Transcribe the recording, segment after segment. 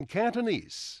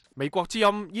Cantonese. 美國之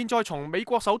音現在從美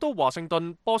國首都華盛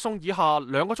頓播送以下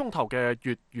2個鐘頭嘅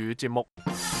粵語節目。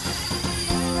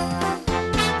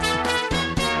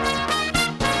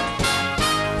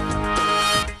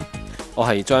我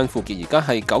係張富傑，而家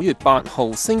係9月8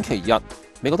號星期日，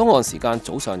美國東岸時間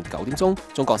早上9點鐘，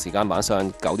中國時間晚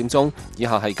上9點鐘。以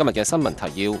下係今日嘅新聞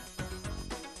提要。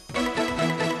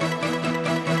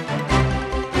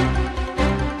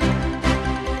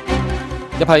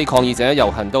一批抗議者遊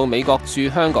行到美國駐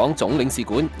香港總領事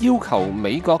館，要求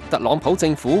美國特朗普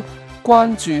政府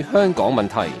關注香港問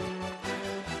題。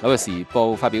紐約時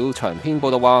報發表長篇報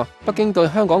道話，北京對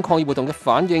香港抗議活動嘅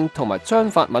反應同埋章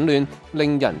法紊亂，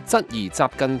令人質疑習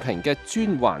近平嘅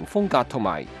專橫風格同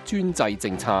埋專制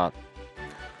政策。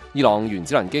伊朗原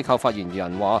子能機構發言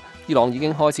人話，伊朗已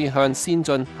經開始向先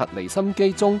進核離心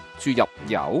機中注入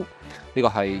鈾。呢個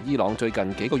係伊朗最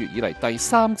近幾個月以嚟第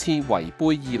3次違背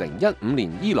2015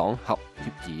年伊朗核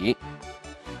協議。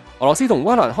俄羅斯同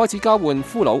烏克蘭開始交換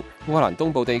俘虜，烏克蘭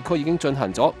東部地區已經進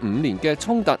行咗5年嘅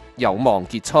衝突，有望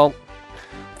結束。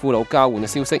俘虜交換嘅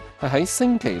消息係喺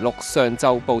星期六上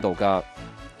晝報導㗎。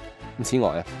此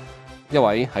外，一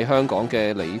位喺香港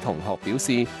嘅李同學表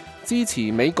示，支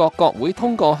持美國國會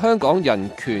通過香港人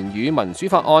權與民主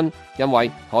法案，因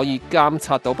為可以監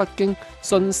察到北京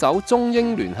信守中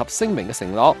英聯合聲明嘅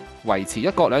承諾，維持一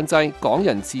國兩制、港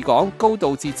人治港、高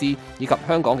度自治以及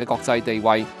香港嘅國際地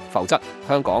位，否則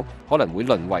香港可能會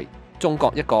淪為中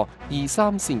國一個2、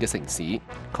3線嘅城市。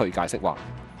佢解釋話，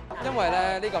因為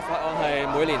呢個法案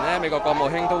係每年美國國務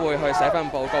卿都會去寫份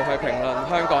報告去評論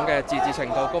香港嘅自治程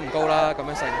度高唔高啦，咁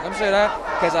樣成。咁所以呢，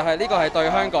其實係呢個係對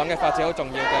香港嘅發展好重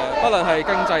要嘅，不論係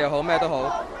經濟又好咩都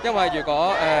好。因為如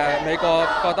果美國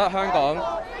覺得香港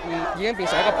已經變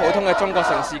成一個普通嘅中國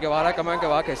城市嘅話呢，咁樣嘅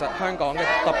話，其實香港嘅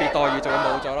特別待遇就會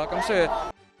冇咗咯。咁所以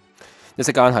一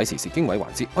息間喺時事經緯環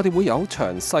節，我哋會有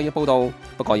詳細嘅報導。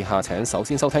不過以下請首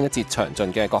先收聽一節詳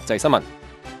盡嘅國際新聞。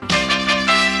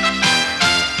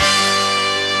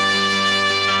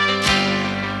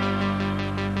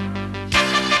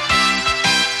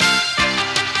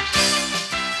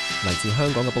嚟自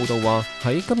香港嘅報道話，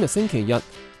喺今日星期日，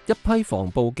一批防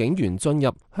暴警員進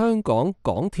入香港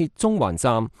港鐵中環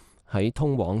站，喺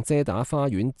通往遮打花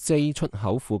園 J 出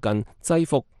口附近制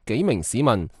服幾名市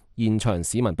民。現場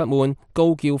市民不滿，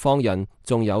高叫放人，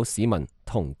仲有市民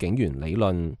同警員理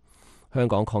論。香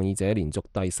港抗議者連續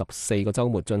第14個週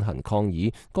末進行抗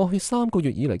議，過去3個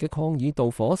月以嚟嘅抗議導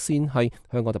火線係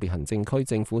香港特別行政區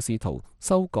政府試圖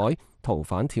修改逃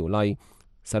犯條例，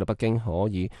使到北京可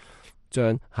以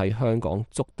將喺香港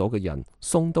捉到嘅人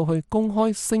送到去公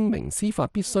開聲明司法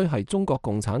必須係中國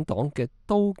共產黨嘅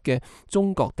刀嘅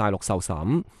中國大陸受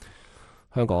審。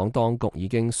香港當局已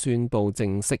經宣布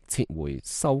正式撤回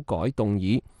修改動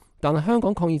議，但係香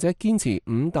港抗議者堅持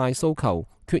5大訴求，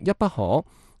缺一不可。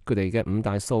佢哋嘅5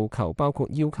大訴求包括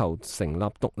要求成立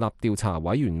獨立調查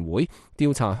委員會，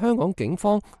調查香港警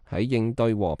方喺應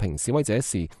對和平示威者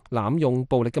時濫用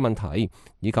暴力嘅問題，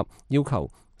以及要求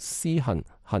施行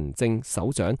行政首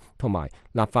長同埋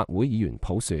立法會議員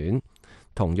普選。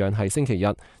同樣係星期日，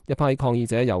一批抗議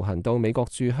者遊行到美國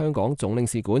駐香港總領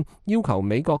事館，要求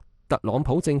美國特朗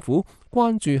普政府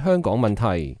關注香港問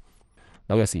題。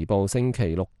紐約時報星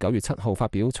期六9月7號發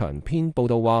表長篇報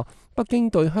導話，北京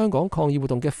對香港抗議活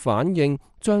動嘅反應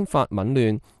章法紊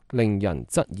亂，令人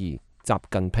質疑習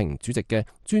近平主席嘅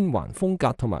專橫風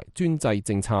格同埋專制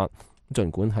政策。儘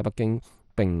管喺北京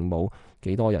並冇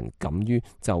幾多人敢於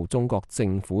就中國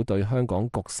政府對香港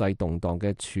局勢動盪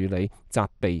嘅處理責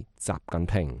備習近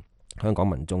平。香港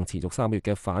民眾持續3個月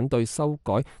嘅反對修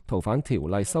改逃犯條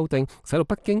例修訂，使到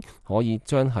北京可以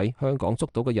將喺香港捉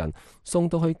到嘅人送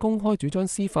到去公開主張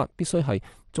司法必須係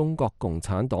中國共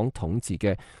產黨統治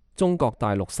嘅中國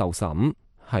大陸受審。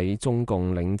喺中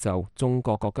共領袖、中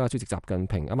國國家主席習近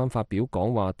平啱啱發表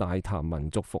講話，大談民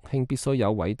族復興必須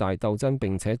有偉大鬥爭，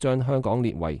並且將香港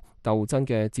列為鬥爭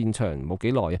嘅戰場冇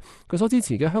幾耐啊！佢所支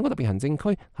持嘅香港特別行政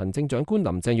區行政長官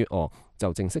林鄭月娥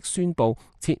就正式宣布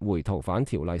撤回逃犯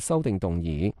條例修訂動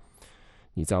議。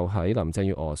而就喺林鄭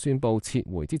月娥宣布撤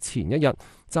回之前一日，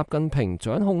習近平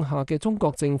掌控下嘅中國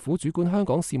政府主管香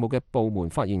港事務嘅部門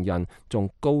發言人仲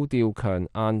高調強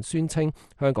硬宣稱，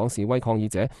香港示威抗議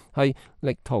者係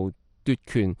力圖奪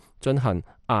權，進行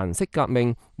顏色革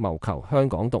命，謀求香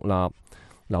港獨立。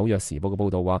紐約時報嘅報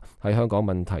導話，喺香港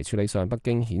問題處理上，北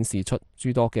京顯示出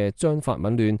諸多嘅章法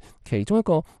紊亂，其中一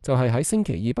個就係喺星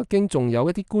期二，北京仲有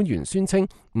一啲官員宣稱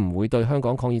唔會對香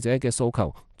港抗議者嘅訴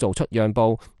求做出讓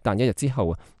步，但一日之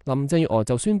後，林鄭月娥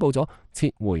就宣布咗撤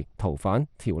回逃犯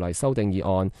條例修訂議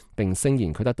案，並聲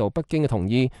言佢得到北京嘅同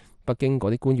意。北京嗰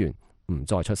啲官員唔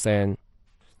再出聲。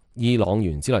伊朗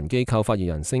原子能機構發言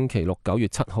人星期六9月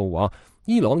7號話，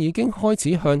伊朗已經開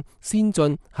始向先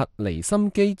進核離心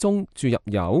機中注入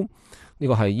鈾。呢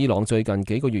個係伊朗最近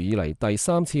幾個月以嚟第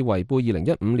3次違背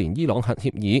2015年伊朗核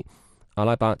協議。阿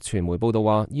拉伯傳媒報道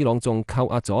話，伊朗仲扣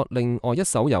押咗另外一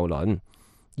艘油輪。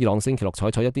伊朗星期六採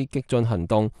取一啲激進行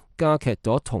動，加劇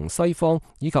咗同西方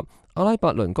以及阿拉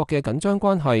伯鄰國嘅緊張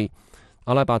關係。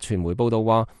阿拉伯傳媒報道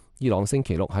話，伊朗星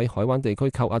期六喺海灣地區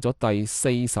扣押咗第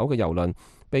4艘嘅油輪，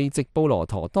被直布羅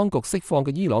陀當局釋放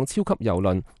嘅伊朗超級油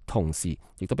輪，同時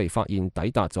亦都被發現抵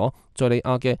達咗敘利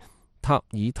亞嘅塔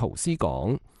爾圖斯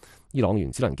港。伊朗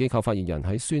原子能機構發言人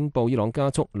喺宣布伊朗加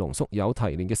速濃縮鈾提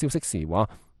煉嘅消息時話，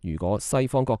如果西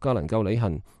方國家能夠履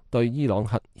行對伊朗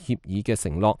核協議嘅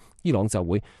承諾，伊朗就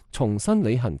會重新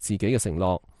履行自己嘅承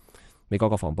諾。美國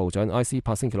國防部長埃斯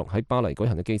珀星期六喺巴黎舉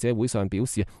行嘅記者會上表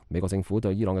示，美國政府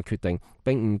對伊朗嘅決定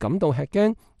並唔感到吃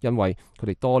驚，因為佢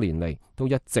哋多年嚟都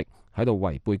一直喺度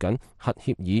違背緊核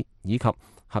協議以及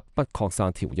核不擴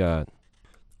散條約。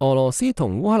俄羅斯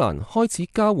同烏克蘭開始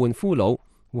交換俘虜。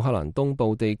烏克蘭東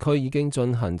部地區已經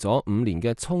進行咗5年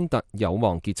嘅衝突，有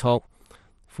望結束。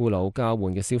俘虜交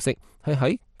換嘅消息係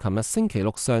喺琴日星期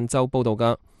六上晝報道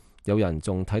㗎。有人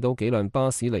仲睇到幾輛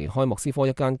巴士離開莫斯科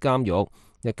一間監獄，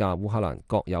一架烏克蘭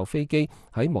國有飛機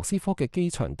喺莫斯科嘅機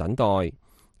場等待。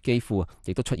基輔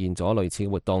亦都出現咗類似嘅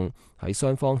活動。喺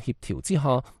雙方協調之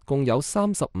下，共有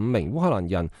35名烏克蘭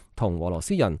人同俄羅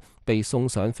斯人被送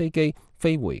上飛機，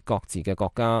飛回各自嘅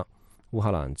國家。烏克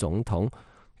蘭總統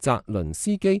澤倫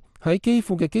斯基喺基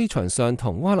輔嘅機場上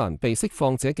同烏克蘭被釋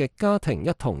放者嘅家庭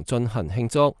一同進行慶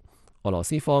祝。俄羅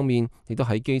斯方面亦都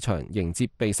喺機場迎接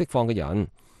被釋放嘅人。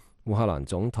烏克蘭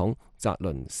總統澤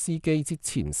倫斯基之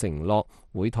前承諾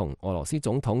會同俄羅斯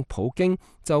總統普京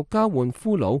就交換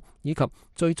俘虜以及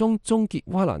最終終結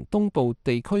烏克蘭東部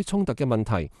地區衝突嘅問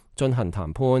題進行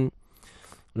談判。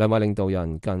兩位領導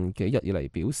人近幾日以嚟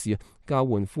表示，交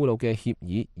換俘虜嘅協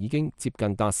議已經接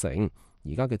近達成。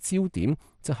而家嘅焦點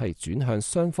則係轉向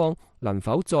雙方能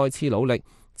否再次努力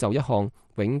就一項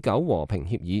永久和平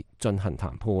協議進行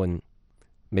談判。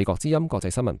美國之音國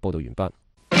際新聞報道完畢。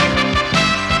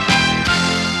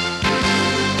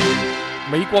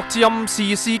美國之音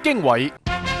時事經緯，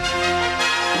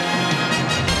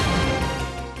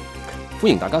歡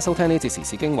迎大家收聽呢節時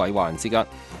事經緯環節㗎。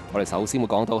我哋首先會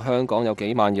講到香港有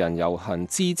幾萬人遊行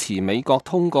支持美國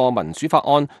通過民主法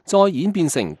案，再演變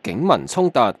成警民衝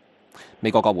突。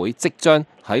美國國會即將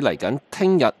喺嚟緊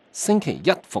聽日星期一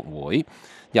復會，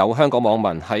有香港網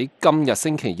民喺今日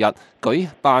星期日舉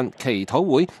辦祈禱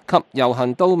會及遊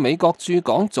行到美國駐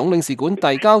港總領事館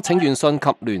遞交請願信及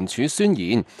聯署宣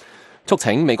言，促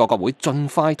請美國國會盡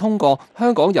快通過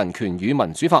香港人權與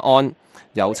民主法案。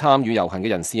有參與遊行嘅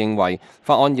人士認為，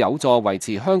法案有助維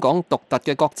持香港獨特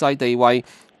嘅國際地位，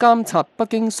監察北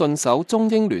京信守中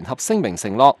英聯合聲明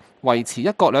承諾，維持一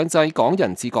國兩制、港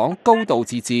人治港、高度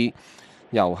自治。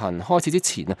遊行開始之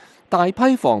前大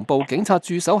批防暴警察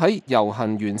駐守喺遊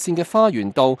行沿線嘅花園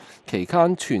道，期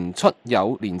間傳出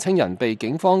有年青人被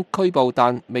警方拘捕，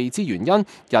但未知原因，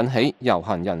引起遊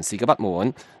行人士嘅不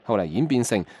滿，後嚟演變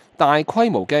成大規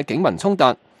模嘅警民衝突。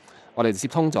我哋接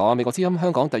通咗美國之音香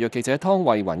港特約記者湯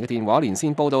慧雲嘅電話連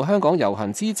線，報道香港遊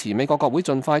行支持美國國會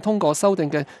盡快通過修訂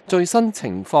嘅最新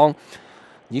情況，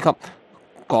以及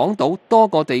港島多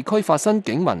個地區發生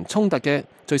警民衝突嘅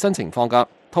最新情況㗎。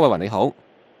湯慧雲你好。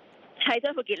係，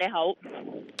張富傑你好。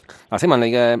嗱，請問你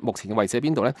嘅目前嘅位置喺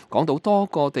邊度呢？港島多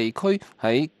個地區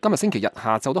喺今日星期日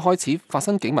下晝都開始發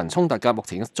生警民衝突㗎，目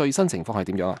前嘅最新情況係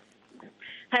點樣啊？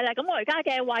係啦，咁我而家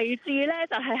嘅位置咧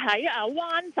就係喺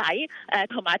灣仔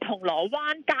同埋銅鑼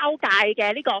灣交界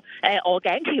嘅呢個鵝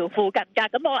頸橋附近㗎。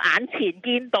咁我眼前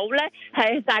見到咧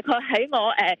係大概喺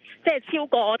我即係超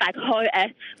過大概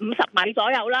50米左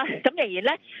右啦。咁仍然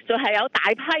咧就係有大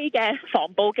批嘅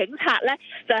防暴警察咧，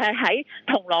就係喺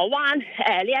銅鑼灣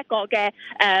呢一個嘅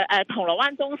銅鑼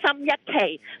灣中心一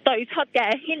期對出嘅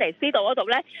軒尼詩道嗰度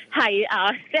咧係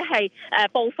即係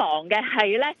布防嘅，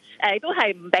係咧都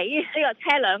係唔俾呢個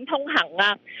車輛通行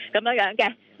啊咁樣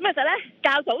嘅。咁其實咧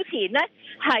較早前咧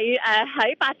係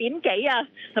喺8點幾啊，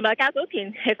同埋較早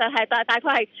前其實係大概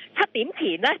係7點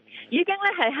前咧，已經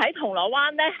咧係喺銅鑼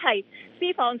灣咧係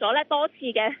施放咗咧多次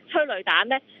嘅催淚彈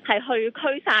咧，係去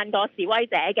驅散個示威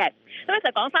者嘅。咁咧就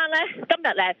講翻咧今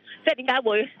日咧，即係點解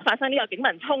會發生呢個警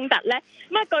民衝突咧？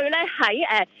咁啊據咧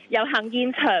喺遊行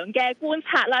現場嘅觀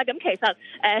察啦，咁其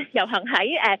實遊行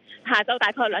喺下晝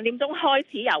大概2點鐘開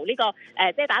始由呢個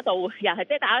遮打道又係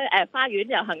遮打花園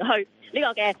遊行去呢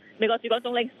個嘅美國駐港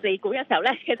總領事館嘅時候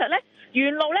咧，其實咧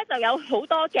沿路咧就有好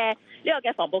多嘅呢個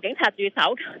嘅防暴警察駐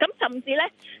守，咁甚至咧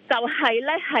就係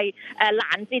咧係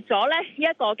攔截咗咧一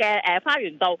個嘅花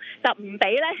園道，就唔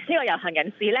俾咧呢個遊行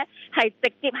人士咧係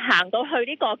直接行到去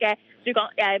呢個嘅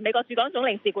美國駐港總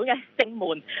領事館嘅正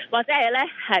門或者係咧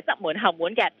側門後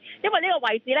門嘅，因為呢個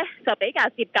位置咧就比較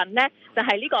接近呢，就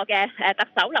係呢個嘅特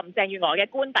首林鄭月娥嘅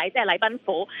官邸，即係禮賓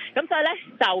府，咁所以咧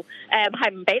就係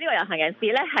唔俾呢個遊行人士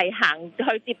咧係行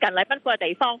去接近禮賓府嘅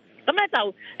地方，咁咧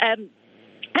就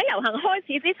喺遊行開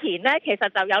始之前呢，其實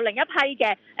就有另一批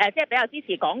嘅即係比較支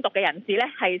持港獨嘅人士呢，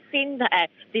係先展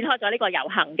開咗呢個遊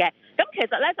行嘅。咁其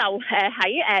實呢，就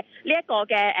喺呢一個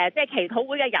嘅即係祈禱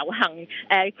會嘅遊行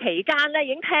期間呢，已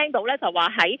經聽到呢，就話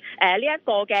喺呢一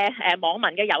個嘅網民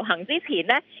嘅遊行之前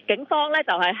呢，警方呢，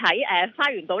就係喺花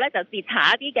園道呢，就截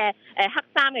查一啲嘅黑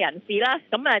衫嘅人士啦。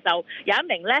咁就有一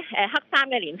名呢黑衫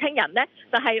嘅年輕人呢，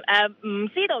就係唔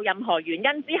知道任何原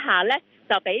因之下呢，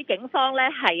就俾警方咧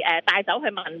係帶走去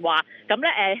問話，咁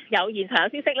咧有現場有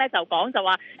消息咧就講就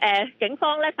話警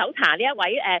方咧搜查呢一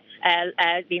位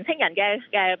年青人嘅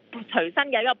隨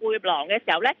身嘅一個背囊嘅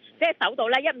時候咧，即係搜到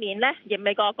咧一面咧印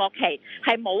美國國旗，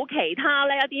係冇其他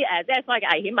咧一啲即係所謂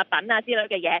嘅危險物品啊之類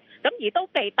嘅嘢，咁而都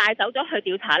被帶走咗去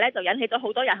調查咧，就引起咗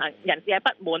好多遊行人士嘅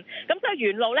不滿。咁所以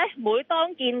沿路咧，每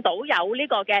當見到有呢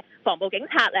個嘅防暴警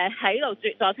察喺度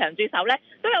在場駐守咧，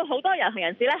都有好多遊行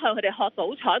人士咧向佢哋喝倒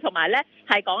彩，同埋咧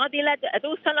係講一啲咧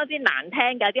都相當之難聽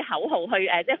嘅一啲口號去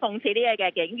即係諷刺呢啲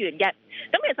嘅警員嘅。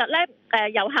咁其實咧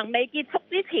遊行未結束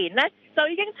之前咧，就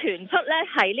已經傳出咧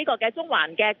係呢個嘅中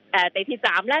環嘅地鐵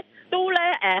站咧都咧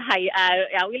係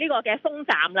有呢個嘅封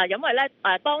站啦，因為咧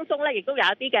當中咧亦都有一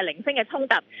啲嘅零星嘅衝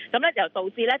突，咁咧就導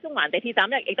致咧中環地鐵站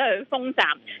咧亦都係封站。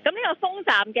咁呢個封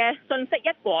站嘅信息一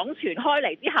廣傳開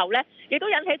嚟之後咧，亦都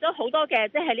引起咗好多嘅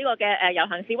即係呢個嘅遊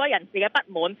行示威人士嘅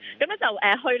不滿，咁咧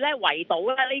就去咧圍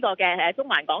堵咧呢個嘅中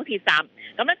環港鐵站，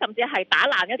咁咧甚至係打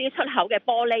爛一啲出口嘅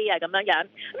玻璃啊咁樣樣。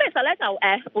咁其實咧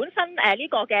就本身呢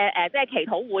個嘅即係祈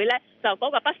禱會咧，就嗰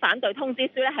個不反對通知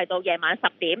書咧係到夜晚10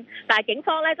點，但係警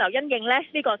方咧就因應咧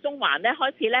呢個中環咧開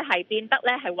始咧係變得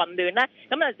咧係混亂咧，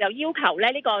咁啊就要求咧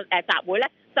呢個集會咧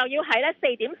就要喺咧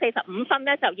4點45分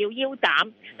咧就要腰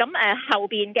斬。咁後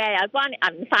邊嘅有關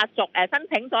銀髮族申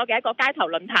請咗嘅一個街頭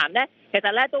論壇咧，其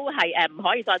實咧都係唔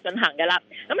可以再進行嘅啦。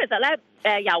咁其實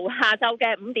咧由下晝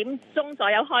嘅5點鐘左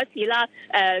右開始啦，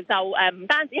就唔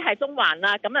單止係中環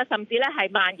啦，咁啊甚至咧係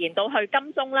蔓延到去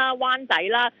金鐘啦、灣仔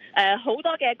啦，好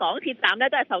多嘅港鐵站咧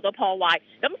都係受到破壞。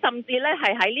咁甚至咧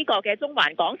係喺呢個嘅中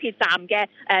環港鐵站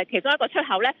嘅其中一個出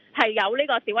口咧，係有呢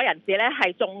個示威人士咧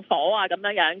係縱火啊咁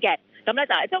樣樣嘅。咁咧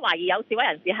就係即係懷疑有示威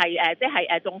人士係即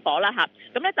係縱火啦嚇。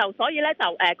咁咧就所以咧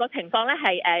就個情況咧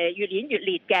係越演越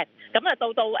烈嘅。咁啊到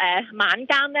晚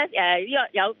間咧呢個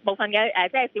有部分嘅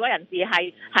即係示威人士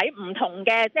係喺唔同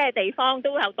嘅即係地方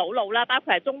都有堵路啦，包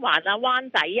括係中環啊、灣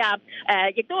仔啊，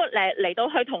亦都嚟到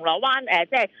去銅鑼灣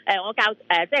即係我較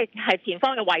即係前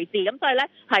方嘅位置。咁所以咧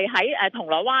係喺銅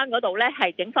鑼灣嗰度咧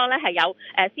係警方咧係有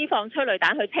施放催淚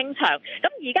彈去清場。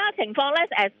咁而家情況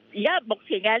咧而家目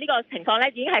前嘅呢個情況咧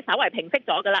已經係稍為平息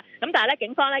咗㗎啦。咁但係咧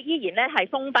警方咧依然咧係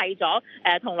封閉咗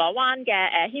銅鑼灣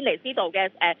嘅軒尼詩道嘅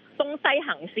東西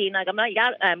行線啊。咁樣而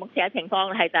家目前嘅情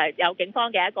況係就係有警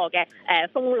方嘅一個嘅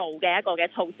封路嘅一個嘅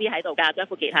措施喺度㗎。張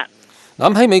富傑嚇。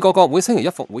嗱，喺美國國會星期一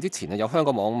復會之前有香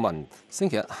港網民星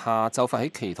期日下晝發起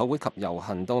祈禱會及遊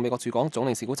行到美國駐港總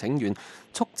領事館請願，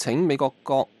促請美國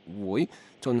國會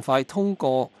盡快通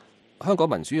過香港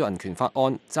民主人權法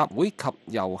案。集會及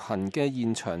遊行嘅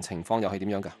現場情況又係點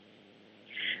樣㗎？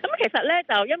咁其實咧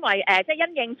就因為即係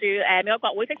因應住美國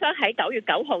國會即將喺9月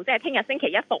9號，即係聽日星期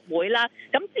一復會啦。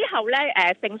咁之後咧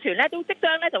盛傳咧都即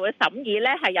將咧就會審議咧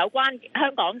係有關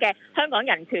香港嘅香港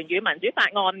人權與民主法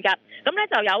案㗎。咁咧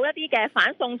就有一啲嘅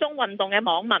反送中運動嘅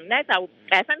網民咧就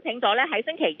申請咗咧喺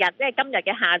星期日即係今日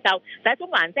嘅下晝，就喺中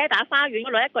環遮打花園嗰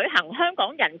度咧舉行香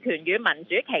港人權與民主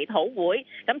祈禱會。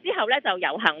咁之後咧就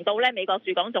遊行到咧美國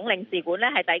駐港總領事館咧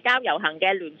係遞交遊行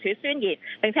嘅聯署宣言，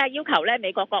並且係要求咧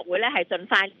美國國會咧係盡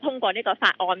快通過呢個法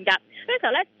案㗎。咁時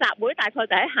候咧集會大概就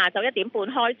喺下晝1點半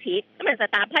開始。咁其實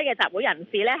大批嘅集會人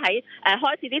士咧喺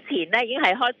開始之前咧已經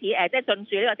係開始即係進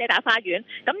駐呢個遮打花園。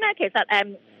咁咧其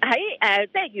實喺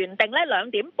即係原定咧2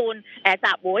點半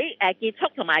集會結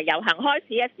束同埋遊行開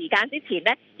始嘅時間之前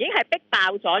咧，已經係逼爆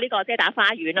咗呢個遮打花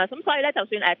園啦。咁所以咧，就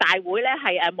算大會咧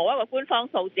係冇一個官方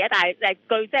數字啊，但係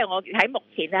據即係我喺目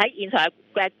前喺現場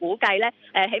嘅估計咧，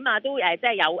起碼都即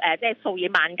係有即係數以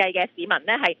萬計嘅市民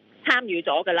咧係參與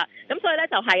咗㗎啦。咁所以咧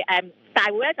就係大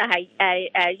會咧就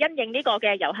係因應呢個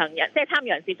嘅遊行人即係參與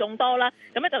人士眾多啦，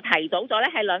咁咧就提早咗咧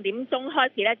係2點鐘開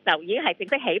始咧就已經係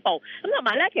正式起步。咁同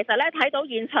埋咧其實咧睇到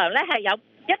現場咧係有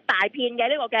一一大片嘅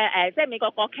呢個嘅即係美國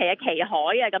國旗嘅旗海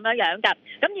啊咁樣㗎。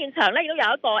咁現場咧亦都有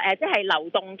一個即係流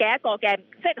動嘅一個嘅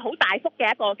即係好大幅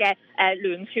嘅一個嘅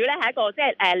聯署咧，係一個即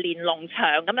係連儂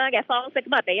牆咁樣嘅方式，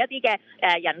咁啊俾一啲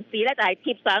嘅人士咧就係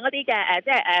貼上一啲嘅即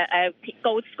係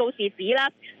告示紙啦，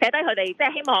寫低佢哋即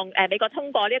係希望美國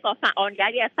通過呢一個法案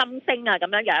嘅一啲嘅心聲啊咁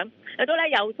樣。亦都咧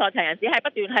有在場人士係不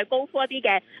斷係高呼一啲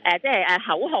嘅即係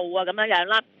口號啊咁樣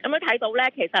啦。咁樣睇到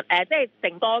咧，其實即係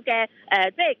成個嘅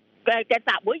即係嘅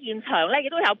集會現場咧，亦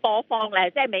都有播放即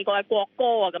係美國嘅國歌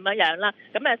啊咁樣啦。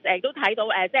咁亦都睇到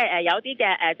即係有啲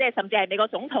嘅即係甚至係美國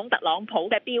總統特朗普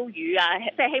嘅標語啊，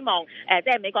即係希望即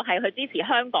係美國係去支持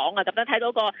香港啊咁樣。睇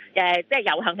到個即係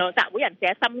遊行同集會人士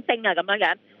嘅心聲啊咁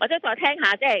樣。或者再聽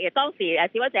下即係當時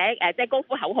示威者即係高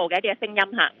呼口號嘅一啲嘅聲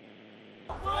音嚇。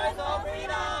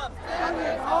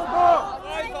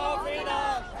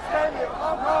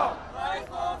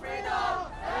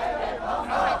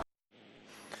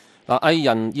嗱，藝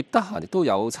人葉德嫻亦都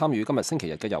有參與今日星期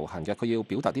日嘅遊行嘅，佢要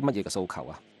表達啲乜嘢嘅訴求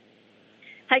啊？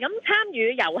係咁，參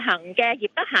與遊行嘅葉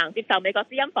德嫻接受美國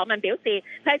之音訪問表示，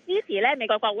佢係支持咧美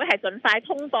國國會係盡快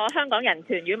通過香港人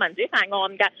權與民主法案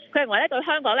嘅。佢認為咧對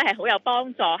香港咧係好有幫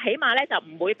助，起碼咧就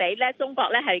唔會俾咧中國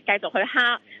咧係繼續去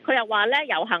蝦。佢又話咧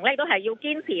遊行咧都係要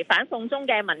堅持反送中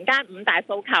嘅民間五大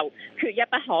訴求，缺一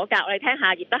不可㗎。我哋聽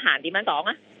下葉德嫻點樣講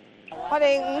啊！我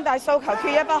哋五大訴求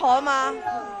缺一不可啊嘛！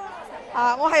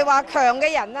我係話強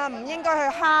嘅人啊，唔應該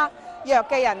去蝦弱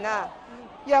嘅人啊。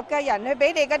弱嘅人去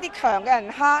俾你嗰啲強嘅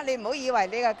人蝦，你唔好以為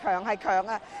你嘅強係強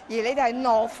啊，而你哋係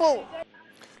懦夫。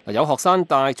有學生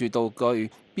帶住道具、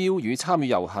標語參與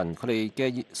遊行，佢哋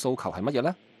嘅訴求係乜嘢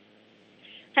呢？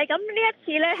係咁，呢一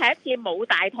次呢係一次冇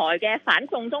大台嘅反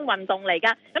送中運動嚟㗎。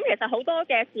咁其實好多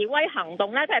嘅示威行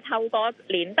動呢，都係透過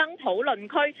連登討論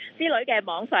區之類嘅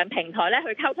網上平台呢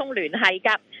去溝通聯繫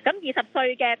㗎。咁20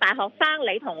歲嘅大學生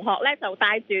李同學呢，就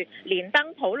帶住連登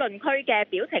討論區嘅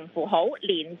表情符號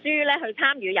連珠呢去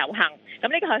參與遊行。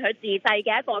咁呢個係佢自製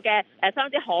嘅一個嘅相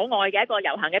當之可愛嘅一個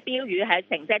遊行嘅標語，係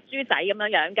成隻豬仔咁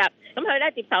樣㗎。咁佢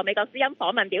呢接受美國之音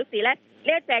訪問表示呢，呢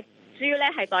一隻豬咧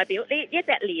係代表呢一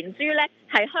隻連珠咧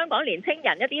係香港年青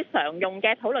人一啲常用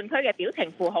嘅討論區嘅表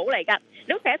情符號嚟㗎，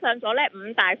都寫上咗咧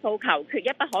五大訴求缺一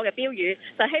不可嘅標語，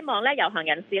就希望咧遊行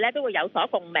人士咧都會有所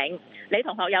共鳴。李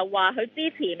同學又話佢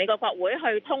支持美國國會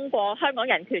去通過香港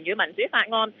人權與民主法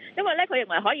案，因為咧佢認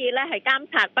為可以咧係監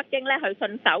察北京咧去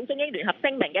信守中英聯合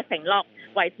聲明嘅承諾，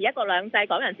維持一國兩制、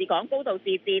港人治港、高度自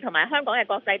治同埋香港嘅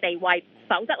國際地位，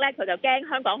否則咧佢就驚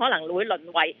香港可能會淪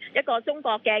為一個中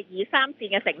國嘅2、3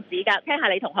線嘅城市㗎。聽下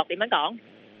李同學點樣講。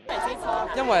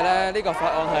因為咧呢個法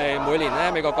案係每年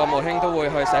咧美國國務卿都會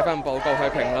去寫份報告去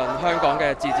評論香港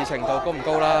嘅自治程度高唔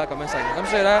高啦，咁樣成。咁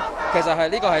所以咧其實係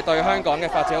呢個係對香港嘅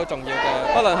發展好重要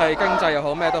嘅，不論係經濟又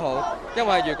好咩都好。因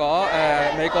為如果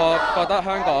美國覺得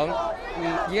香港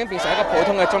已經變成一個普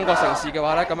通嘅中國城市嘅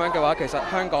話咧，咁樣嘅話其實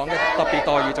香港嘅特別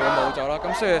待遇就會冇咗啦。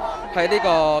咁所以喺呢個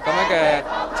咁樣嘅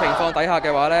情況底下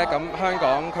嘅話咧，咁香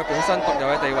港佢本身獨有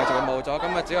嘅地位就會冇咗，咁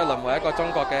啊只係淪為一個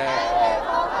中國嘅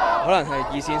可能係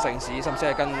2線城市，甚至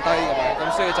係更低咁樣，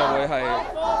咁所以就會係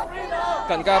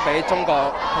更加俾中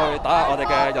國去打壓我哋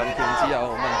嘅人權、自由、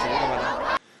民主咁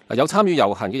樣。有參與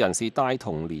遊行嘅人士帶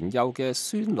同年幼嘅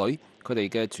孫女，佢哋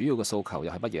嘅主要嘅訴求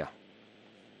又係乜嘢啊？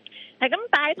係咁，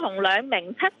帶同2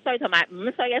名7歲同埋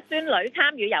5歲嘅孫女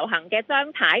參與遊行嘅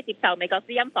張太接受美國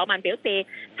之音訪問表示，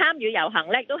參與遊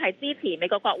行咧都係支持美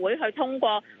國國會去通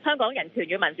過香港人權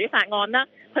與民主法案啦。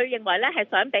佢認為咧係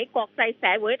想俾國際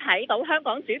社會睇到香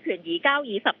港主權移交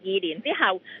22年之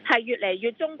後係越嚟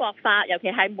越中國化，尤其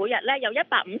係每日咧有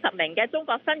150名嘅中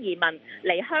國新移民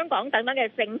嚟香港等等嘅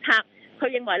政策。佢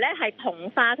認為咧係同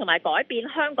化同埋改變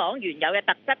香港原有嘅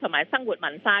特質同埋生活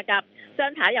文化㗎。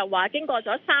張太又話，經過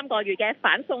咗3個月嘅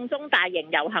反送中大型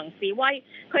遊行示威，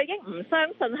佢已經唔相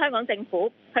信香港政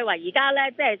府。佢話而家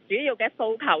咧即係主要嘅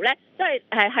訴求咧，都係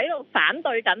喺度反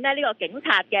對緊咧呢個警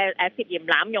察嘅涉嫌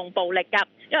濫用暴力㗎。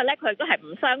因為咧佢亦都係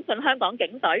唔相信香港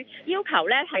警隊，要求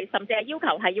咧係甚至係要求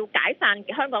係要解散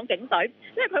香港警隊，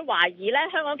因為佢懷疑咧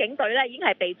香港警隊咧已經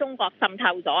係被中國滲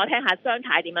透咗。聽下張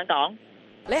太點樣講。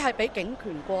你係俾警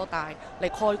權過大嚟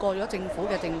蓋過咗政府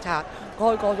嘅政策，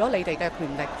蓋過咗你哋嘅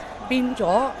權力，變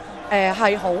咗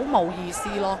係好冇意思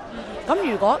咯。咁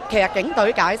如果其實警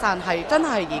隊解散係真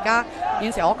係而家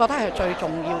現時我覺得係最重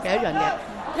要嘅一樣嘢，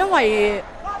因為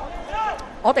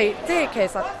我哋即係其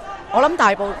實我諗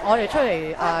大部分我哋出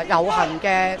嚟遊行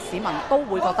嘅市民都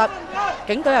會覺得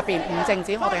警隊入邊唔淨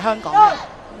止我哋香港人，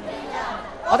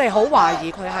我哋好懷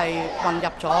疑佢係混入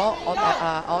咗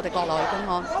我哋國內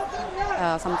公安。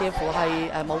甚至乎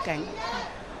係武警，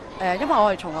因為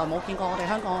我係從來冇見過我哋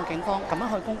香港嘅警方咁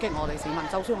樣去攻擊我哋市民，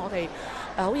就算我哋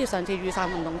好似上次雨傘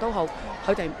運動都好，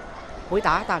佢哋會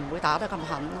打，但唔會打得咁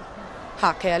狠咯。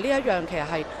嚇，其實呢一樣其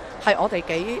實係我哋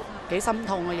幾心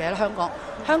痛嘅嘢啦。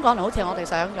香港人好似我哋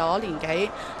上咗年紀，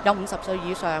有50歲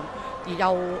以上，而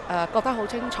又覺得好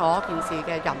清楚件事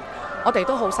嘅人，我哋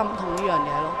都好心痛呢樣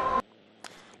嘢咯。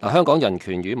嗱，香港人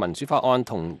權與民主法案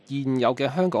同現有嘅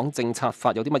香港政策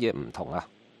法有啲乜嘢唔同啊？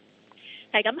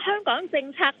係咁，香港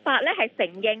政策法咧係承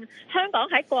認香港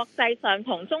喺國際上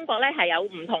同中國咧係有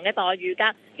唔同嘅待遇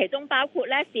㗎，其中包括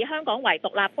咧視香港為獨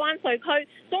立關稅區，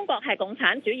中國係共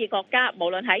產主義國家，無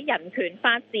論喺人權、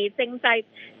法治、政制、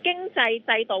經濟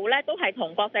制度咧都係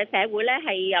同國際社會咧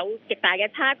係有極大嘅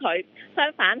差距。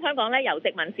相反，香港咧由殖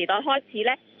民時代開始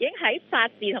咧已經喺法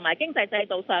治同埋經濟制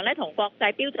度上咧同國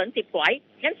際標準接軌，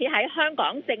因此喺香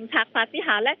港政策法之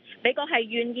下咧，美國係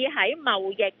願意喺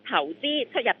貿易、投資、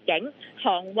出入境、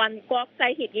航運、國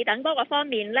際協議等多個方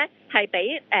面咧，係俾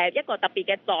一個特別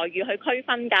嘅待遇去區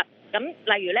分㗎。咁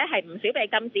例如咧，係唔少被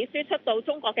禁止輸出到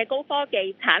中國嘅高科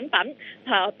技產品，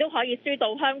都可以輸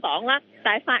到香港啦。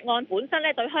但係法案本身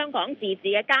咧對香港自治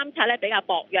嘅監察咧比較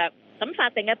薄弱。咁法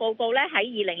定嘅報告咧喺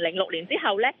2006年之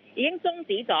後咧已經終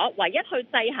止咗，唯一去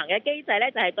制衡嘅機制咧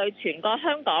就係對全個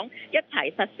香港一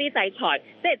齊實施制裁，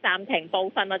即係暫停部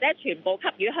分或者全部給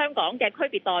予香港嘅區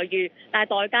別待遇，但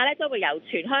係代價咧都會由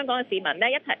全香港嘅市民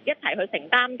咧一齊去承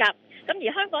擔㗎。咁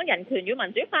而香港人權與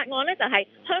民主法案呢，就係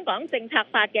香港政策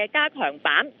法嘅加強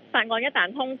版。法案一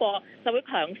旦通過，就會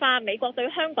強化美國對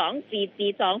香港自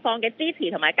治狀況嘅支持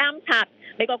同埋監察。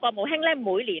美國國務卿呢，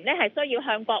每年呢係需要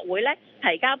向國會呢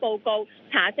提交報告，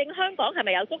查證香港係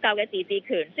咪有足夠嘅自治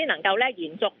權，先能夠呢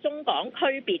延續中港區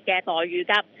別嘅待遇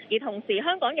㗎。而同時，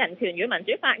香港人權與民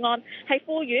主法案係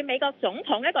賦予美國總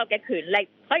統一個嘅權力，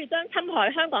可以將侵害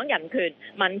香港人權、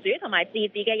民主同埋自治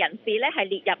嘅人士呢係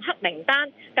列入黑名單，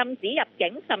禁止入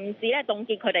境，甚至呢凍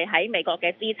結佢哋喺美國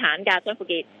嘅資產㗎。張富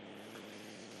傑。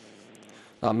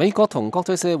美國同國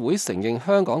際社會承認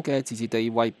香港嘅自治地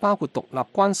位，包括獨立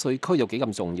關稅區，有幾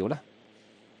咁重要呢？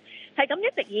係咁，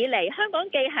一直以嚟，香港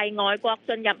既係外國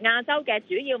進入亞洲嘅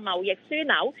主要貿易樞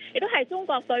紐，亦都係中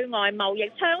國對外貿易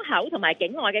窗口同埋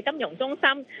境外嘅金融中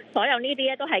心。所有呢啲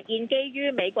咧都係建基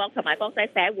於美國同埋國際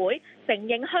社會承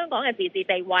認香港嘅自治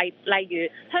地位。例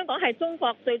如，香港係中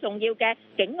國最重要嘅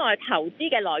境外投資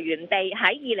嘅來源地。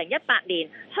喺2018年，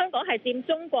香港係佔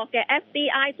中國嘅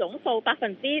FDI 總數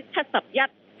71%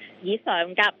以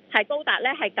上㗎，係高達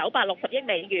咧係960億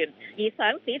美元。而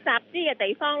上市集資嘅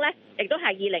地方咧，亦都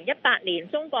係2018年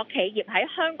中國企業喺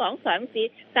香港上市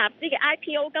集資嘅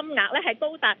IPO 金額咧係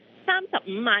高達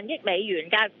35萬億美元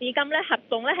㗎。至今咧合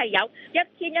共咧係有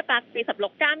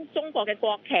1146間中國嘅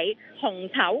國企、紅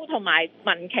籌同埋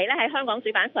民企咧喺香港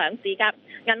主板上市㗎。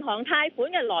銀行貸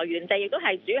款嘅來源地亦都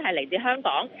係主要係嚟自香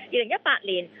港。2018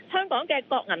年，香港嘅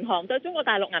各銀行對中國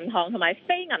大陸銀行同埋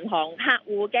非銀行客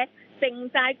戶嘅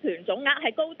淨債權總額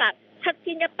係高達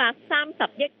7130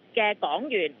億嘅港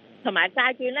元，同埋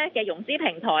債券咧嘅融資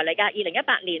平台嚟㗎。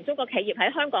2018年，中國企業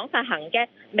喺香港發行嘅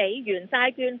美元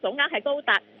債券總額係高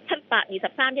達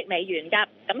723億美元㗎。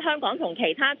咁香港同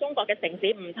其他中國嘅城市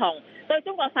唔同，對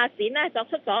中國發展咧作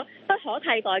出咗不可替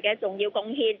代嘅重要貢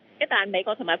獻。一旦美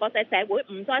國同埋國際社會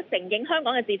唔再承認香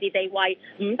港嘅自治地位，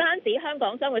唔單止香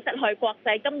港將會失去國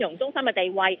際金融中心嘅地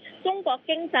位，中國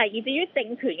經濟以至於政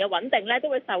權嘅穩定咧都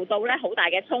會受到咧好大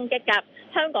嘅衝擊㗎。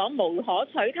香港無可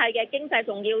取替嘅經濟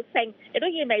重要性，亦都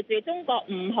意味住中國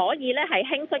唔可以咧係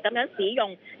輕率咁樣使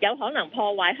用有可能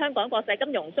破壞香港國際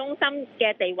金融中心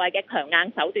嘅地位嘅強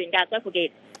硬手段㗎。張富傑。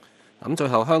咁最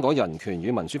後，香港人權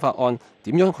與民主法案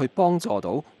點樣去幫助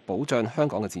到保障香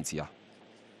港嘅自治啊？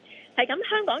係咁，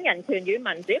香港人權與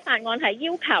民主法案係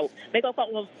要求美國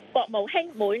國務卿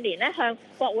每年咧向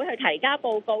國會去提交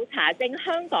報告，查證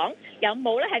香港有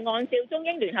冇咧係按照中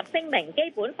英聯合聲明、基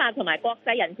本法同埋國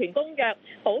際人權公約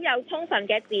保有充分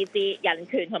嘅自治、人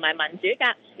權同埋民主㗎。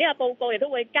呢個報告亦都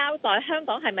會交代香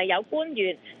港係咪有官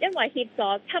員因為協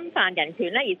助侵犯人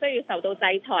權咧而需要受到制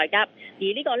裁㗎。而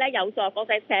呢個咧有助國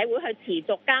際社會去持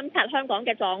續監察香港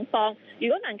嘅狀況。如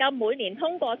果能夠每年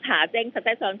通過查證，實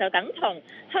際上就等同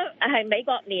係美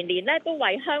國年年咧都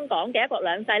為香港嘅一國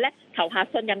兩制咧投下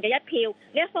信任嘅一票。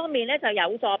呢一方面咧就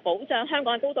有助保障香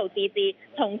港嘅高度自治，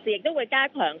同時亦都會加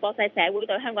強國際社會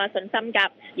對香港嘅信心㗎。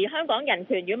而香港人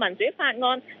權與民主法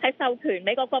案係授權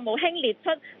美國國務卿列出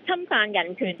侵犯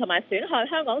人權同埋損害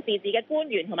香港自治嘅官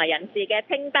員同埋人士嘅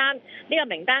清單。呢個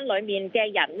名單裡面嘅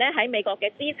人咧喺美國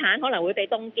嘅資產可能會被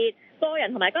凍結，個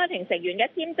人同埋家庭成員嘅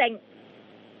簽證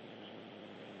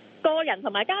個人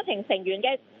同埋家庭成員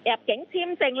嘅入境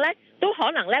簽證咧，都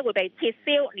可能咧會被撤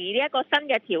銷。而呢一個新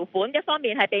嘅條款，一方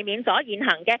面係避免咗現行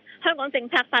嘅香港政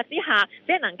策法之下，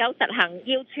只係能夠實行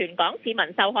要全港市民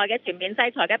受害嘅全面制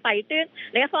裁嘅弊端；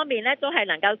另一方面咧，都係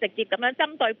能夠直接咁樣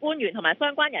針對官員同埋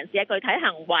相關人士嘅具體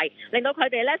行為，令到佢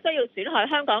哋咧需要損害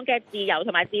香港嘅自由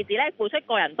同埋自治咧，付出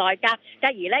個人代價，繼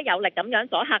而咧有力咁樣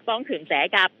阻嚇當權者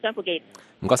㗎。張富傑，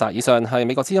唔該晒。以上係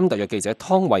美國之音特約記者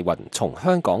湯慧雲從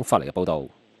香港發嚟嘅報導。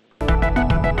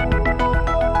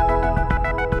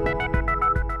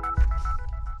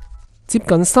接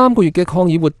近3個月嘅抗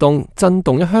議活動震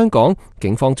動咗香港，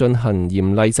警方進行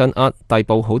嚴厲鎮壓，逮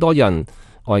捕好多人。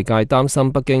外界擔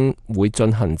心北京會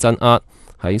進行鎮壓。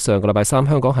喺上個禮拜三，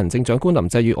香港行政長官林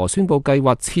鄭月娥宣布計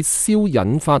劃撤銷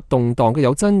引發動盪嘅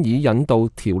有爭議引渡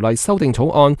條例修訂草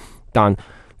案，但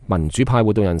民主派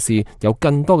活動人士有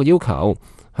更多嘅要求。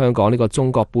香港呢個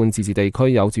中國半自治地區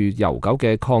有住悠久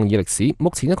嘅抗議歷史，目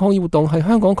前嘅抗議活動係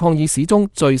香港抗議史中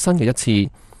最新嘅一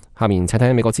次。下面請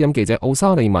聽美國之音記者奧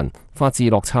沙利文發自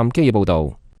洛杉磯嘅報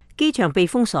道。機場被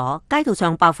封鎖，街道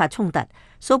上爆發衝突，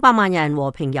數百萬人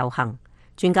和平遊行。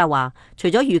專家話，除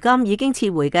咗如今已經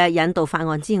撤回嘅引渡法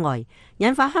案之外，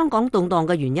引發香港動盪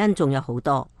嘅原因仲有好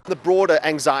多。The broader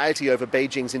anxiety over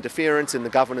Beijing's interference in the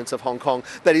governance of Hong Kong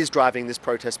that is driving this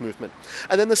protest movement.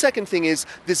 And then the second thing is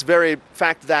this very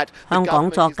fact that 香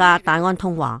港作家戴安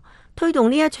通話，推動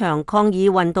呢一場抗議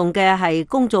運動嘅係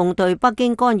公眾對北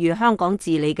京干預香港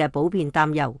治理嘅普遍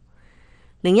擔憂。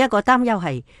另一個擔憂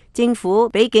係政府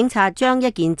俾警察將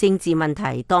一件政治問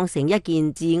題當成一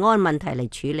件治安問題嚟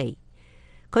處理。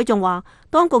佢仲話，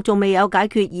當局仲未有解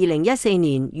決2014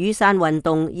年雨傘運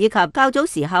動以及較早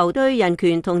時候對人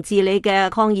權同治理嘅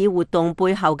抗議活動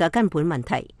背後嘅根本問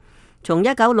題。從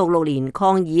1966年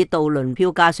抗議渡輪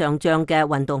票價上漲嘅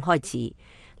運動開始，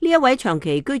呢一位長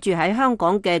期居住喺香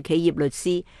港嘅企業律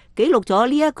師記錄咗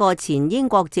呢一個前英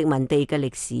國殖民地嘅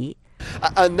歷史。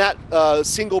And that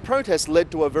single protest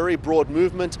led to a very broad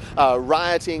movement,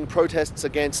 rioting, protests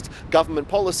against government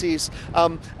policies,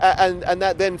 and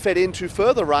that then fed into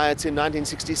further riots in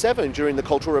 1967 during the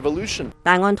Cultural Revolution.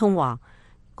 戴安通話，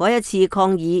嗰一次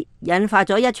抗議引發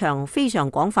咗一場非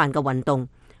常廣泛嘅運動，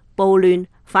暴亂、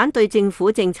反對政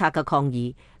府政策嘅抗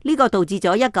議，呢個導致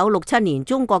咗1967年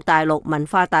中國大陸文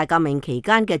化大革命期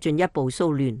間嘅進一步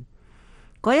騷亂。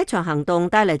嗰一場行動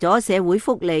帶嚟咗社會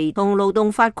福利同勞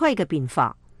動法規嘅變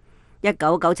化。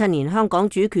1997年香港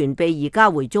主權被移交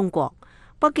回中國，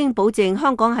北京保證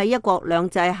香港喺一國兩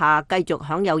制下繼續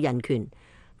享有人權，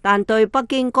但對北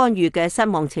京干預嘅失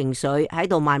望情緒喺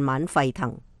度慢慢沸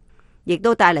騰，亦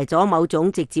都帶嚟咗某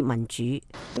種直接民主。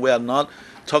We are not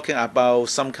talking about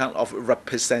some kind of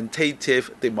representative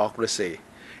democracy.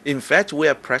 In fact, we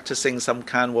are practicing some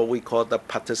kind what we call the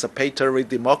participatory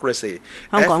democracy.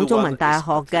 香港中文大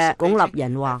學嘅龔立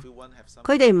人話，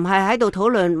佢哋唔係喺度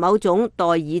討論某種代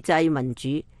議制民主，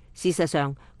事實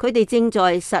上，佢哋正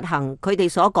在實行佢哋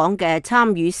所講嘅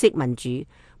參與式民主。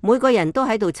每個人都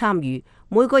喺度參與，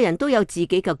每個人都有自己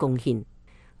嘅貢獻。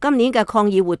今年嘅抗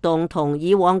議活動同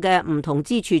以往嘅唔同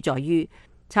之處在於，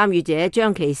參與者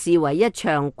將其視為一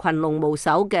場群龍無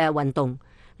首嘅運動。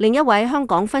另一位香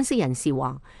港分析人士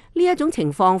話，呢一種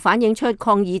情況反映出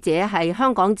抗議者係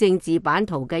香港政治版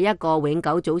圖嘅一個永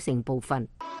久組成部分。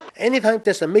Anytime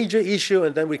there's a major issue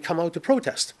and then we come out to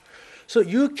protest, so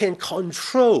you can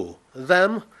control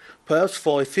them perhaps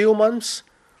for a few months,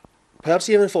 perhaps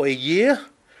even for a year.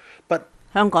 But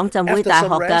香港浸會大學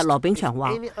嘅羅炳祥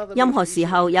話，任何時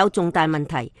候有重大問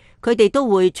題，佢哋都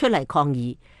會出嚟抗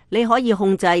議。你可以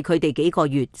控制佢哋幾個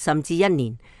月甚至1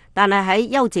年。但係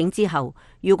喺休整之後，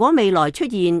如果未來出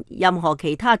現任何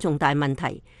其他重大問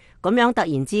題，咁樣突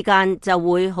然之間就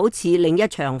會好似另一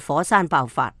場火山爆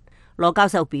發。羅教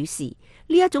授表示，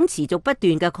呢一種持續不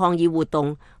斷嘅抗議活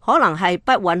動，可能係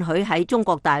不允許喺中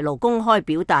國大陸公開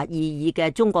表達異議嘅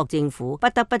中國政府不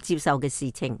得不接受嘅事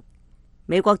情。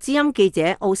美國之音記者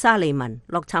奧沙利文，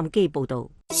洛杉磯報導。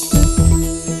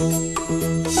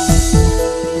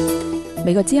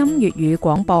美國之音粵語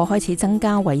廣播開始增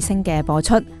加衛星嘅播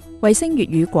出。衛星粵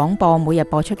語廣播每日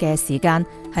播出嘅時間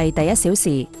係第1小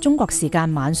時中國時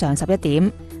間晚上11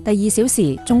點，第2小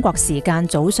時中國時間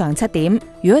早上7點。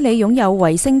如果你擁有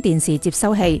衛星電視接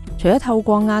收器，除咗透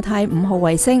過亞太5號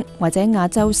衛星或者亞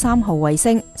洲3號衛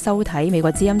星收睇美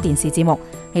國之音電視節目，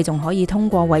你仲可以通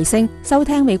過衛星收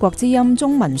聽美國之音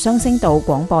中文雙聲道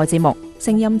廣播節目，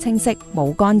聲音清晰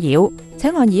冇干擾。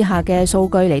請按以下嘅數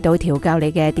據嚟到調校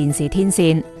你嘅電視天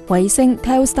線。衛星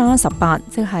Telstar 18，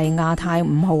即係亞太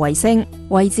5號衛星，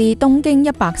位置東經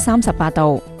138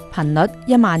度，頻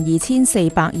率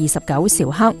12429兆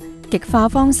赫，極化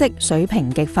方式水平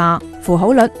極化，符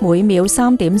號率每秒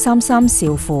3.33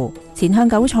兆符，前向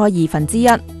糾錯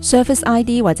1/2，Service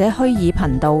ID 或者虛擬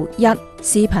頻道1，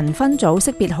視頻分組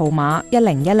識別號碼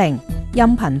1010，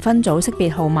音頻分組識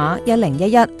別號碼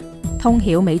1011。通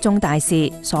曉美中大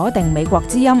事，鎖定美國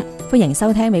之音，歡迎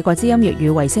收聽美國之音粵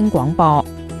語衛星廣播。好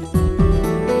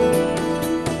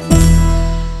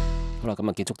啦，咁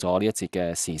啊結束咗呢一節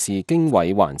嘅時事經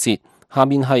緯環節，下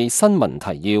面係新聞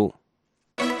提要。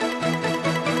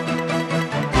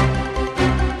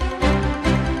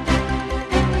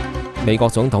美國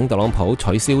總統特朗普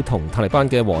取消同塔利班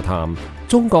嘅和談，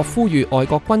中國呼籲外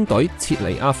國軍隊撤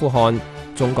離阿富汗，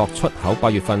中國出口8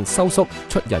月份收縮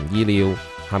出人意料。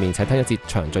下面請聽一節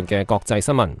詳盡嘅國際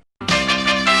新聞。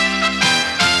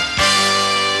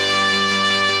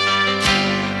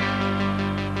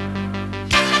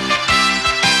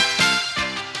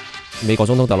美國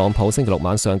總統特朗普星期六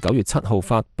晚上9月7號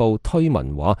發布推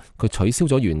文話，佢取消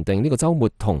咗原定呢個週末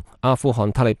同阿富汗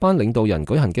塔利班領導人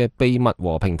舉行嘅秘密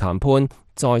和平談判。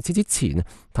在此之前，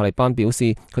塔利班表示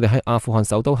佢哋喺阿富汗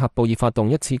首都喀布爾發動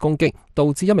一次攻擊，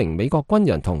導致1名美國軍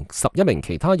人同11名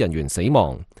其他人員死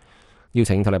亡。邀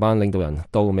請塔利班領導人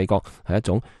到美國係一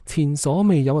種前所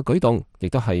未有嘅舉動，亦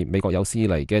都係美國有史以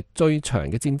嚟嘅最長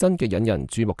嘅戰爭嘅引人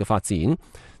注目嘅發展。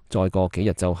再過幾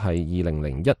日就係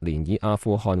2001年以阿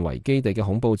富汗為基地嘅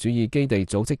恐怖主義基地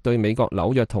組織對美國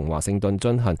紐約同華盛頓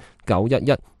進行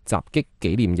911襲擊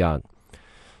紀念日。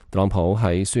特朗普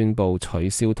喺宣布取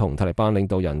消同塔利班領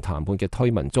導人談判嘅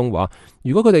推文中話，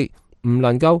如果佢哋唔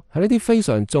能夠喺呢啲非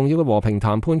常重要嘅和平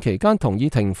談判期間同意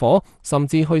停火，甚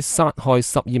至去殺害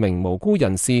12名無辜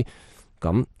人士，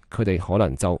咁佢哋可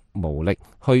能就無力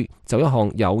去就一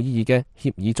項有意義嘅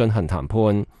協議進行談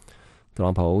判。特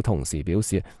朗普同時表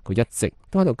示，佢一直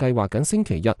都喺度計劃緊星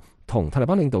期日同塔利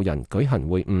班領導人舉行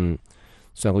會晤。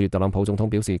上個月特朗普總統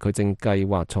表示，佢正計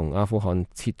劃從阿富汗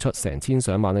撤出成千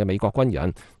上萬嘅美國軍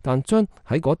人，但將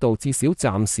喺嗰度至少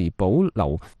暫時保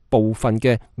留部分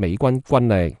嘅美軍軍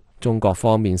力。中國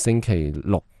方面星期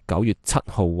六9月7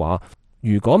號話，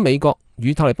如果美國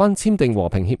與塔利班簽訂和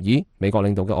平協議，美國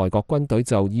領導嘅外國軍隊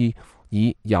就以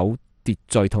有秩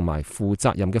序同埋負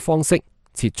責任嘅方式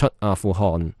撤出阿富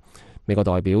汗。美國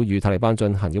代表與塔利班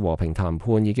進行嘅和平談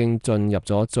判已經進入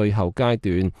咗最後階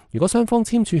段，如果雙方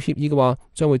簽署協議嘅話，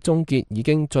將會終結已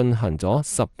經進行咗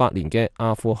18年嘅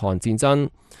阿富汗戰爭。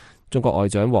中國外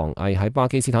長王毅喺巴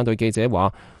基斯坦對記者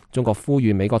話，中國呼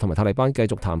籲美國同埋塔利班繼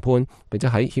續談判，並且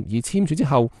喺協議簽署之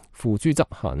後付諸執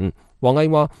行。王毅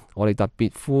話，我哋特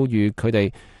別呼籲佢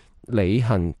哋履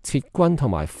行撤軍同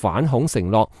埋反恐承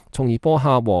諾，從而播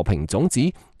下和平種子，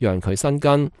讓佢生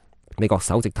根。美國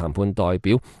首席談判代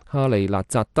表哈利納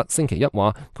扎德星期一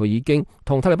話，佢已經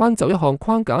同塔利班就一項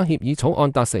框架協議草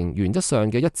案達成原則上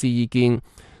嘅一致意見。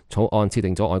草案設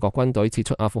定咗外國軍隊撤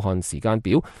出阿富汗時間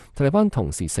表，塔利班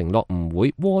同時承諾唔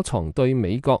會窩藏對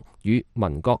美國與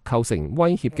盟國構成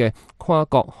威脅嘅跨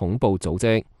國恐怖組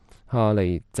織。哈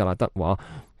利扎納德話，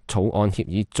草案協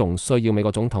議仲需要美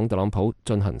國總統特朗普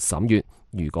進行審閱，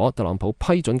如果特朗普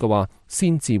批准嘅話，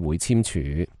先至會簽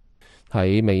署。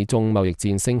喺美中貿易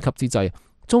戰升級之際，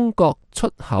中國出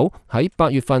口喺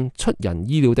8月份出人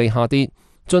意料地下跌，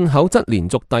進口則連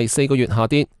續第4個月下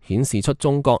跌，顯示出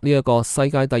中國呢一個世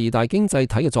界第2大經濟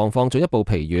體嘅狀況進一步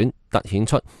疲軟，凸顯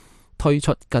出推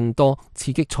出更多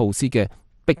刺激措施嘅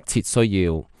迫切需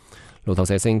要。路透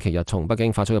社星期日從北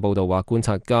京發出嘅報道話，觀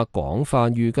察家廣泛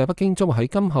預計北京將會喺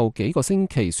今後幾個星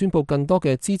期宣布更多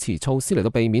嘅支持措施嚟到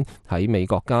避免喺美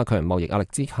國加強貿易壓力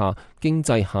之下經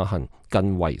濟下行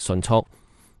更為迅速。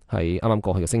喺啱啱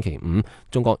過去嘅星期五，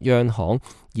中國央行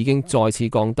已經再次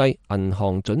降低銀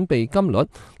行準備金率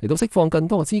嚟到釋放更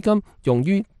多嘅資金用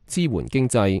於支援經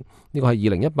濟。呢個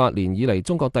係2018年以嚟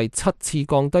中國第7次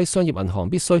降低商業銀行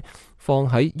必須放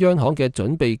喺央行嘅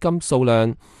準備金數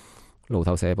量。路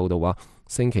透社報道話，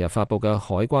星期日發佈嘅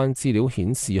海關資料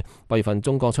顯示，8月份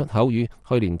中國出口與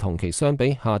去年同期相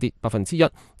比下跌1%，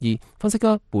而分析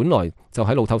家本來就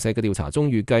喺路透社嘅調查中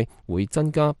預計會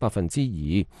增加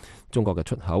2%。中國嘅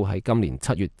出口喺今年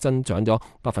7月增長咗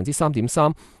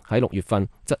3.3%，喺6月份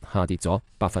則下跌咗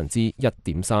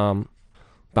1.3%。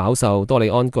飽受多利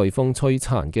安颶風摧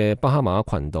殘嘅巴哈馬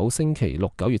群島星期六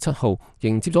9月7號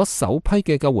迎接咗首批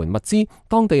嘅救援物資。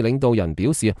當地領導人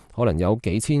表示，可能有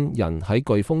幾千人喺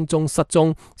颶風中失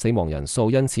蹤，死亡人數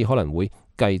因此可能會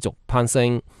繼續攀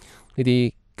升。呢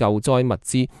啲救災物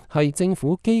資係政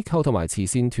府機構同埋慈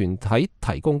善團體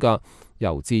提供㗎，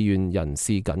由志願人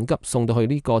士緊急送到去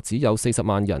呢個只有40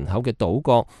萬人口嘅島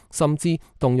國，甚至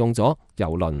動用咗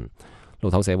郵輪。路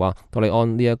透社話，多利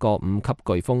安呢一個5級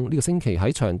颶風呢個星期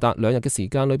喺長達2日嘅時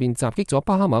間裏邊襲擊咗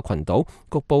巴哈馬群島，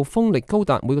局部風力高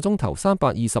達每個鐘頭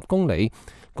320公里。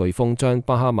颶風將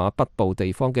巴哈馬北部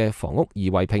地方嘅房屋夷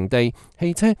為平地，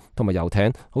汽車同埋遊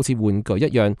艇好似玩具一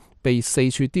樣被四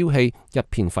處丟棄，一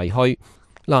片廢墟。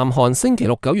南韓星期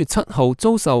六9月7號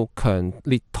遭受強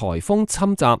烈颱風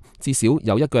侵襲，至少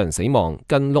有1個人死亡，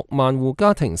近6萬戶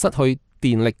家庭失去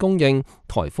電力供應。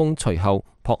颱風隨後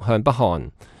撲向北韓。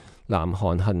南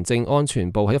韓行政安全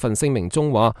部喺一份聲明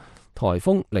中話，颱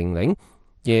風玲玲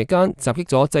夜間襲擊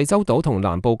咗濟州島同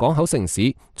南部港口城市，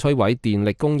摧毀電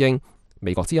力供應。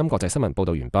美國之音國際新聞報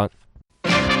道完畢。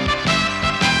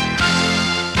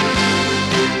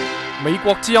美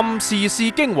國之音時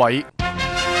事經緯，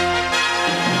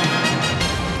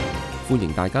歡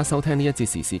迎大家收聽呢一節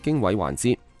時事經緯環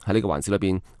節。喺呢個環節裏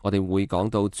邊，我哋會講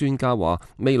到專家話，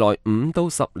未來5到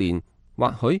10年或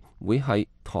許會係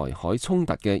台海衝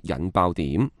突嘅引爆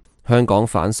點。香港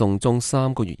反送中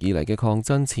3個月以嚟嘅抗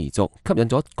爭持續，吸引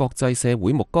咗國際社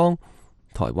會目光。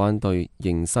台灣對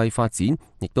形勢發展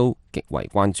亦都極為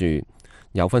關注。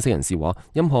有分析人士話，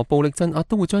任何暴力鎮壓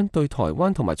都會將對台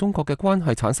灣同埋中國嘅關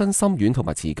係產生深遠同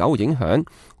埋持久嘅影響。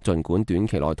儘管短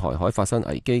期內台海發生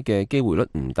危機嘅機會率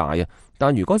唔大啊，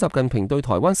但如果習近平對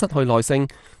台灣失去耐性，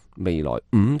未來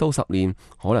5到10年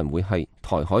可能會係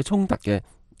台海衝突嘅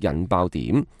引爆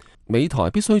點。美台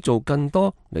必須做更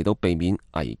多嚟到避免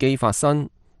危機發生。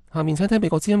下面請聽美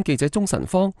國之音記者鍾晨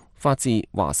芳發自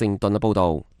華盛頓嘅報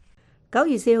導。9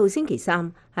月4號星期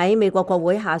三，喺美國國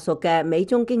會下屬嘅美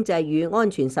中經濟與安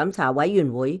全審查委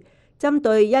員會，針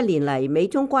對1年嚟美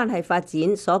中關係發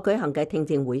展所舉行嘅聽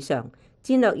證會上，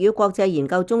戰略與國際研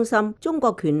究中心中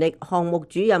國權力項目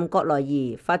主任葛萊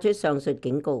儀發出上述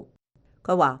警告。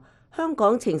佢話：香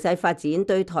港情勢發展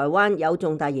對台灣有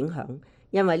重大影響，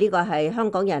因為呢個係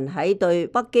香港人喺對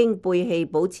北京背棄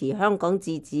保持香港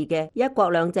自治嘅一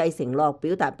國兩制承諾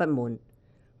表達不滿。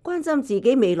關心自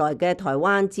己未來嘅台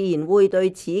灣自然會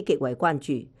對此極為關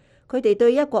注，佢哋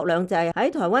對一國兩制喺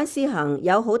台灣施行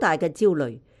有好大嘅焦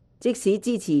慮。即使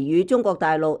支持與中國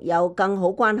大陸有更好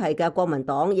關係嘅國民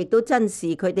黨，亦都珍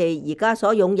視佢哋而家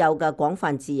所擁有嘅廣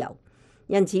泛自由。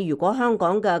因此，如果香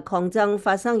港嘅抗爭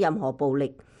發生任何暴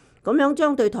力，咁樣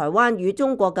將對台灣與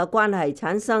中國嘅關係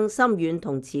產生深遠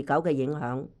同持久嘅影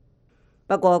響。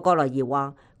不過，葛萊儀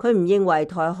話，佢唔認為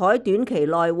台海短期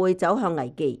內會走向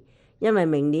危機。因為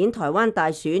明年台灣大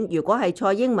選，如果係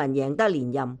蔡英文贏得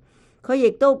連任，佢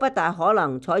亦都不大可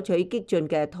能採取激進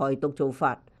嘅台獨做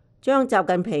法，將習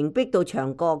近平逼到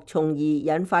牆角，從而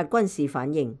引發軍事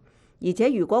反應。而且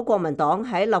如果國民黨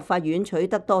喺立法院取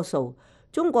得多數，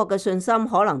中國嘅信心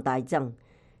可能大增。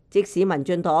即使民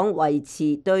進黨維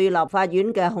持對立法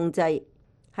院嘅控制，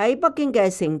喺北京嘅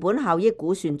成本效益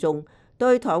估算中，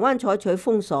對台灣採取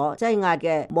封鎖擠壓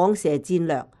嘅蟒蛇戰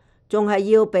略，仲係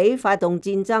要比發動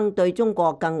戰爭對中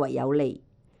國更為有利。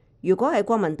如果係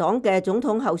國民黨嘅總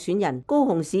統候選人高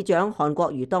雄市長韓國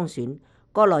瑜當選，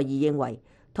葛萊儀認為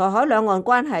台海兩岸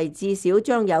關係至少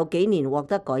將有幾年獲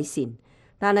得改善。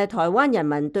但係台灣人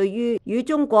民對於與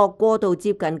中國過度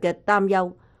接近嘅擔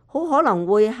憂，好可能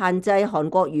會限制韓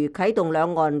國瑜啟動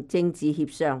兩岸政治協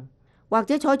商，或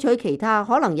者採取其他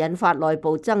可能引發內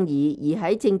部爭議而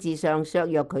喺政治上削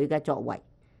弱佢嘅作為。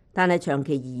但係長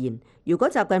期而言，如果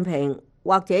習近平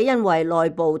或者因為內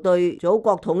部對祖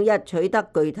國統一取得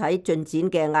具體進展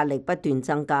嘅壓力不斷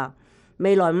增加，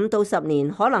未來5到10年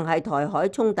可能係台海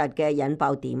衝突嘅引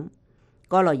爆點。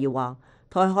葛萊儀話，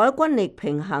台海軍力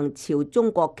平衡朝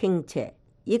中國傾斜，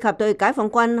以及對解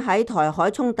放軍喺台海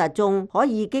衝突中可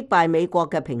以擊敗美國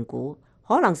嘅評估，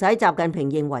可能使習近平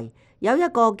認為有一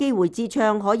個機會之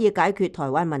窗可以解決台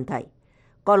灣問題。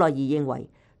葛萊儀認為，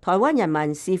台灣人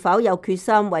民是否有決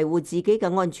心維護自己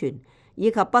嘅安全，以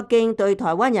及北京對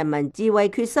台灣人民自衛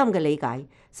決心嘅理解，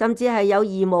甚至係有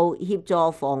義務協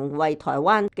助防衛台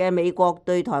灣嘅美國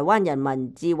對台灣人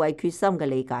民自衛決心嘅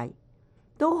理解，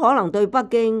都可能對北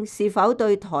京是否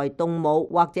對台動武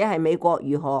或者係美國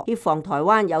如何協防台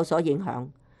灣有所影響。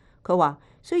佢話，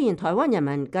雖然台灣人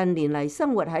民近年嚟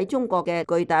生活喺中國嘅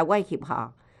巨大威脅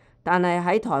下，但係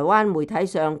喺台灣媒體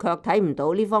上卻睇唔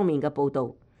到呢方面嘅報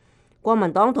導。國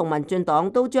民黨同民進黨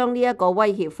都將呢一個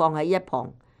威脅放喺一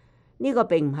旁，呢個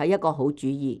並唔係一個好主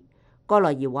意。葛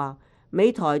萊儀話，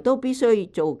美台都必須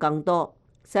做更多，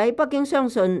使北京相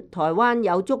信台灣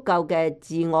有足夠嘅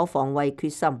自我防衛決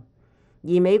心，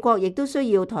而美國亦都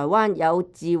需要台灣有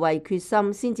自衛決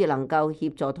心先至能夠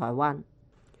協助台灣。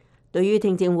對於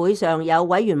聽證會上有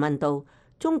委員問到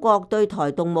中國對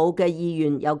台動武嘅意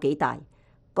願有幾大，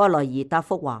葛萊儀答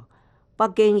覆話，北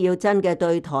京要真嘅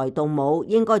對台動武，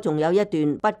應該仲有一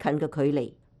段不近嘅距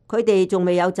離，佢哋仲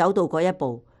未有走到嗰一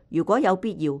步，如果有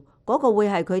必要，嗰個會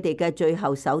係佢哋嘅最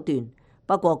後手段。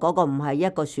不過嗰個唔係一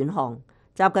個選項。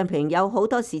習近平有好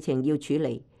多事情要處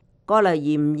理。戈萊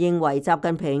儀唔認為習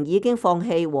近平已經放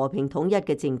棄和平統一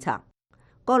嘅政策。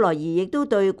戈萊儀亦都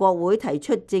對國會提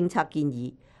出政策建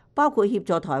議，包括協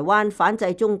助台灣反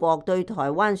制中國對台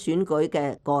灣選舉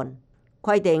嘅干，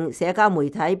規定社交媒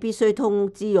體必須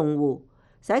通知用戶，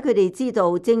使佢哋知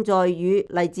道正在與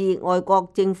嚟自外國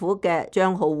政府嘅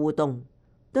帳號互動，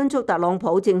敦促特朗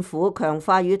普政府強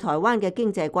化與台灣嘅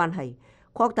經濟關係，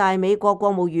擴大美國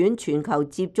國務院全球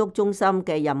接觸中心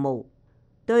嘅任務，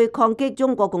對抗擊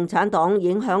中國共產黨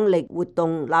影響力活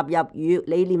動納入與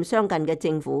理念相近嘅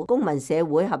政府公民社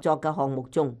會合作嘅項目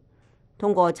中。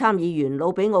通過參議員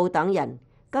魯比奧等人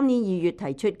今年2月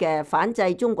提出嘅反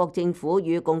制中國政府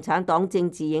與共產黨政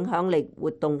治影響力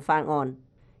活動法案，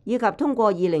以及通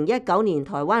過2019年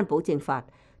台灣保證法，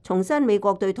重申美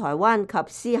國對台灣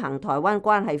及施行台灣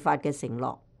關係法嘅承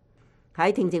諾。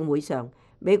喺聽證會上，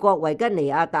美國維吉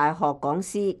尼亞大學講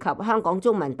師及香港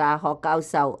中文大學教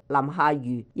授林夏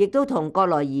瑜亦都同戈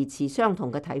萊儀持相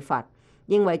同嘅睇法，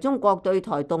認為中國對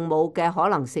台動武嘅可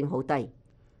能性好低。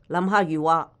林夏瑜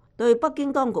話：對北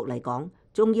京當局嚟講，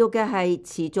重要嘅係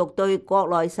持續對國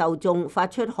內受眾發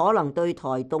出可能對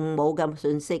台動武嘅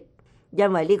訊息，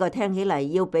因為呢個聽起嚟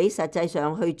要比實際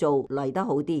上去做嚟得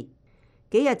好啲。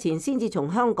幾日前先至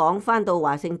從香港返到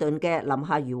華盛頓嘅林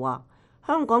夏瑜話：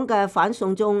香港嘅反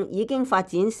送中已經發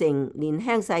展成年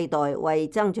輕世代為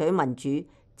爭取民主、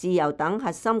自由等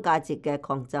核心價值嘅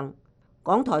抗爭。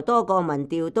港台多個民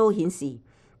調都顯示，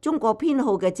中國偏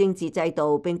好嘅政治制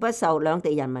度並不受兩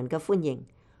地人民嘅歡迎。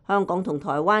香港同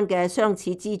台灣嘅相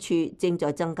似之處正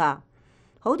在增加，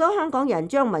好多香港人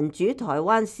將民主台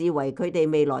灣視為佢哋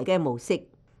未來嘅模式。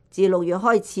自6月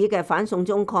開始嘅反送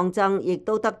中抗爭，亦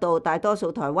都得到大多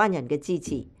數台灣人嘅支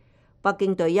持。北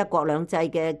京對一國兩制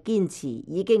嘅堅持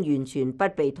已經完全不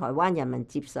被台灣人民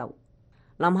接受。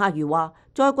林夏瑜話：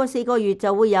再過4個月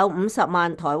就會有50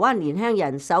萬台灣年輕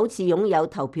人首次擁有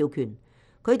投票權，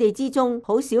佢哋之中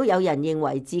好少有人認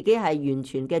為自己係完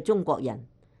全嘅中國人。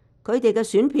佢哋嘅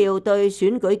選票對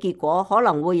選舉結果可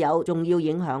能會有重要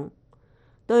影響。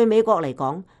對美國嚟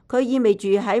講，佢意味住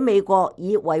喺美國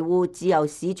以維護自由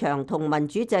市場同民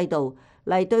主制度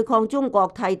嚟對抗中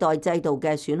國替代制度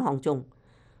嘅選項中，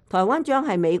台灣將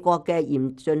係美國嘅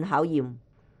嚴峻考驗。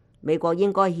美國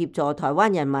應該協助台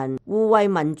灣人民護衛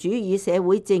民主與社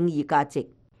會正義價值。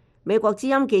美國之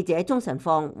音記者鍾晨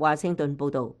放華盛頓報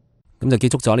導。咁就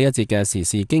結束咗呢一節嘅時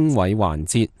事經緯環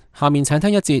節，下面請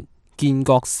聽一節建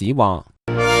國史話。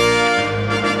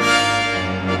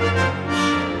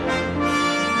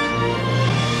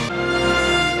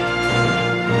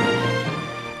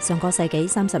上個世紀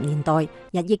30年代，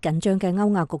日益緊張嘅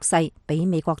歐亞局勢俾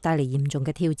美國帶嚟嚴重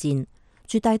嘅挑戰。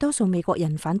絕大多數美國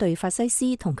人反對法西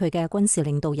斯同佢嘅軍事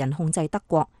領導人控制德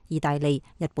國、意大利、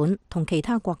日本同其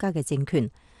他國家嘅政權，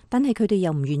但係佢哋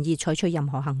又唔願意採取任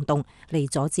何行動嚟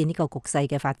阻止呢個局勢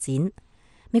嘅發展。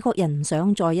美國人唔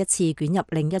想再一次捲入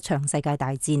另一場世界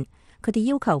大戰，佢哋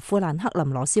要求富蘭克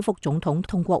林羅斯福總統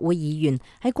同國會議員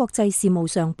喺國際事務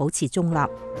上保持中立。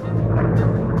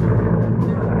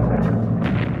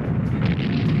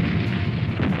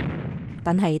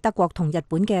但係德國同日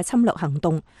本嘅侵略行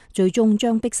動，最終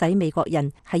將迫使美國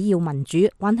人喺要民主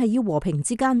還係要和平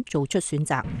之間做出選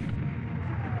擇。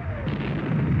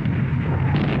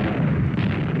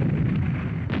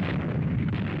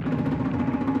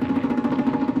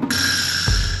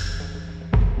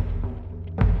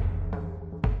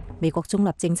美國中立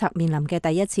政策面臨嘅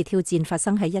第一次挑戰發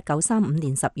生喺1935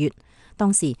年10月，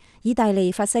當時意大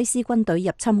利法西斯軍隊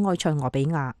入侵埃塞俄比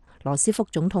亞，羅斯福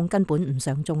總統根本唔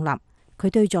想中立。佢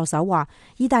對助手話：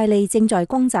意大利正在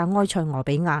轟炸埃塞俄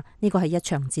比亞，呢個係一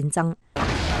場戰爭。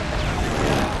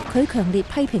佢強烈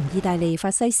批評意大利法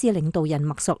西斯領導人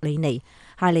墨索里尼，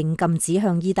下令禁止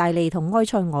向意大利同埃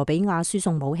塞俄比亞輸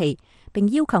送武器，並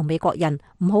要求美國人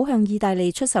唔好向意大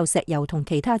利出售石油同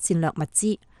其他戰略物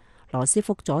資。羅斯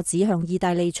福阻止向意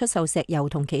大利出售石油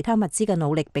同其他物資嘅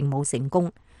努力並冇成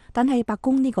功。但係白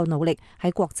宮呢個努力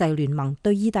喺國際聯盟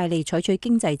對意大利採取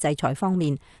經濟制裁方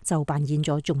面就扮演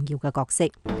咗重要嘅角色。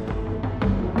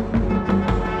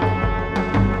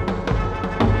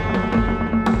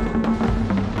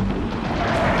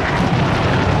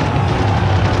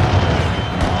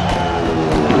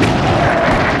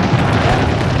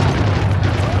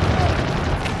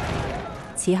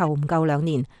此後唔夠2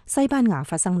年，西班牙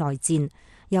發生內戰。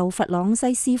由弗朗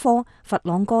西斯科·佛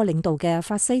朗哥領導嘅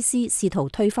法西斯試圖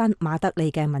推翻馬德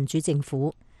里嘅民主政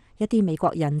府，一啲美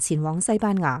國人前往西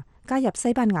班牙加入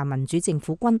西班牙民主政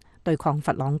府軍對抗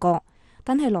佛朗哥，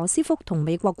但係羅斯福同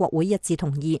美國國會一致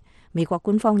同意，美國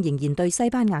官方仍然對西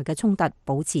班牙嘅衝突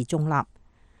保持中立。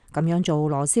咁樣做，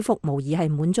羅斯福無疑係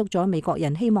滿足咗美國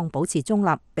人希望保持中立、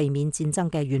避免戰爭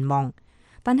嘅願望。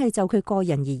但係就佢個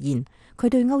人而言，佢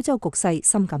對歐洲局勢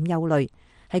深感憂慮。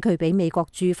喺佢俾美國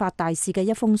駐法大使嘅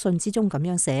一封信之中咁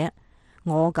樣寫：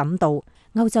我感到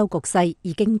歐洲局勢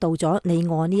已經到咗你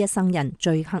我呢一生人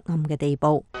最黑暗嘅地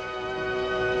步。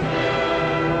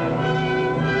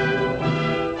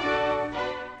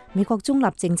美國中立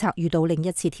政策遇到另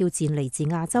一次挑戰，嚟自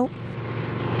亞洲。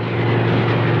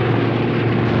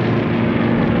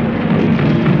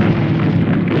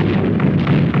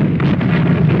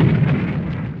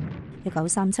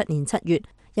1937年7月，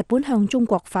日本向中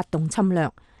國發動侵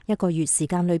略。1個月時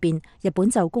間裏邊，日本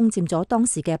就攻佔咗當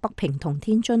時嘅北平同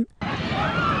天津。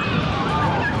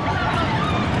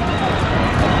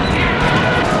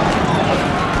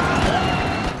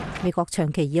美國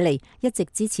長期以嚟一直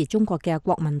支持中國嘅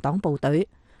國民黨部隊，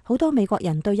好多美國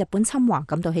人對日本侵華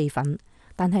感到氣憤。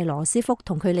但係羅斯福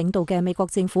同佢領導嘅美國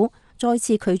政府再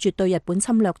次拒絕對日本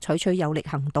侵略採取有力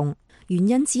行動。原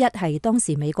因之一係當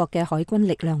時美國嘅海軍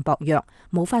力量薄弱，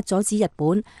無法阻止日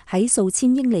本喺數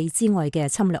千英里之外嘅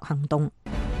侵略行動。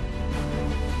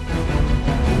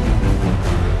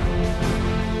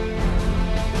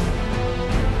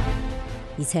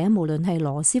而且無論係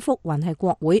羅斯福還係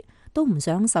國會，都唔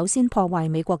想首先破壞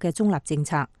美國嘅中立政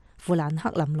策。富蘭克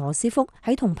林羅斯福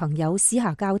喺同朋友私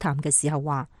下交談嘅時候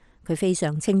話，佢非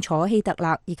常清楚希特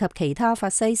勒以及其他法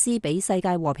西斯俾世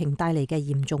界和平帶嚟嘅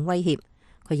嚴重威脅。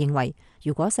佢認為，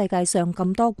如果世界上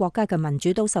咁多國家嘅民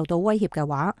主都受到威脅嘅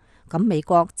話，咁美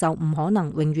國就唔可能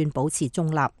永遠保持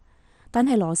中立。但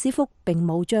係羅斯福並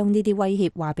冇將呢啲威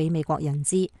脅話俾美國人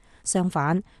知，相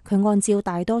反，佢按照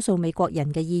大多數美國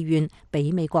人嘅意願，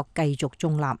俾美國繼續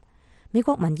中立。美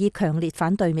國民意強烈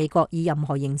反對美國以任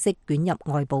何形式捲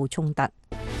入外部衝突。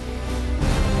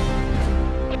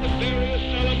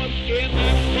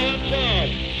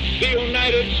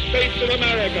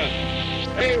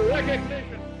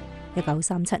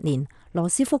1937年，羅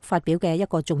斯福發表嘅一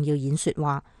個重要演說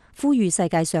話，呼籲世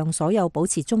界上所有保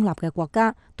持中立嘅國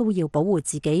家都要保護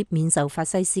自己免受法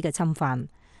西斯嘅侵犯。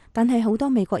但係好多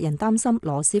美國人擔心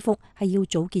羅斯福係要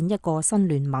組建一個新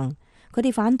聯盟，佢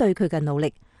哋反對佢嘅努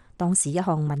力。當時一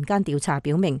項民間調查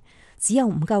表明，只有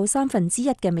唔夠1/3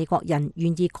嘅美國人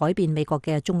願意改變美國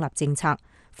嘅中立政策，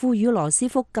賦予羅斯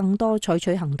福更多採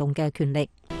取行動嘅權力。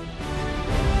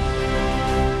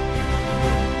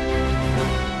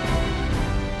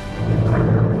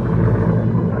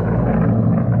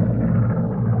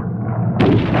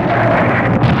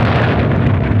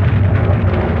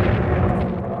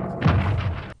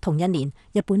同一年，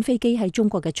日本飛機喺中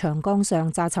國嘅長江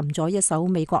上炸沉咗一艘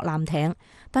美國艦艇，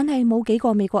但係冇幾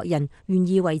個美國人願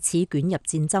意為此捲入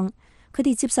戰爭。佢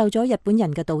哋接受咗日本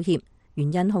人嘅道歉，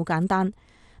原因好簡單，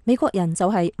美國人就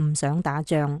係唔想打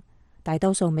仗。大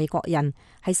多數美國人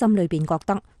喺心裏邊覺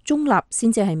得中立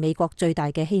先至係美國最大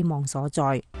嘅希望所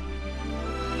在。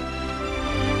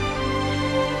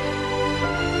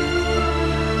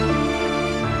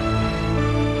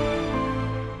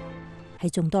喺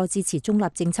眾多支持中立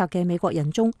政策嘅美國人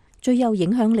中，最有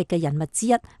影響力嘅人物之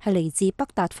一係嚟自北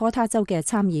達科他州嘅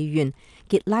參議員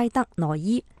傑拉德內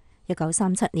伊。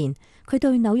1937年，佢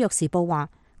對紐約時報話，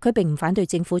佢並唔反對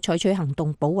政府採取行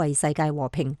動保衛世界和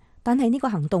平，但係呢個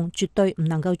行動絕對唔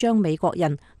能夠將美國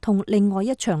人同另外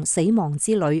一場死亡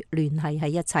之旅聯繫喺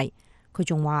一齊。佢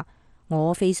仲話，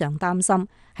我非常擔心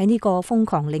喺呢個瘋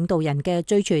狂領導人嘅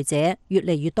追隨者越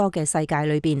嚟越多嘅世界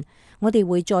裏邊，我哋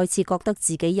會再次覺得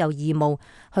自己有義務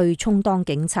去充當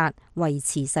警察，維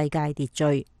持世界秩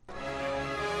序。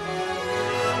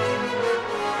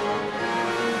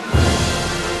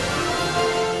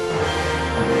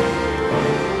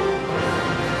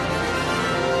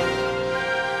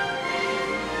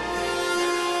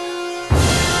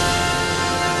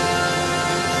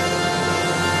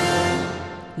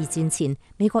二戰前，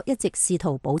美國一直試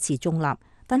圖保持中立，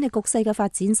但係局勢嘅發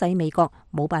展使美國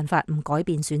冇辦法唔改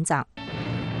變選擇。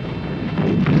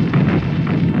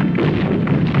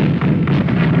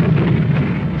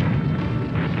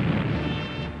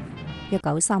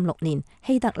1936年，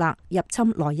希特勒入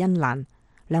侵萊茵蘭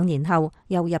，2年後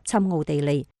又入侵奧地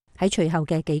利。喺隨後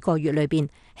嘅幾個月裏邊，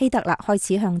希特勒開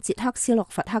始向捷克斯洛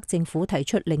伐克政府提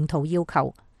出領土要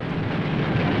求。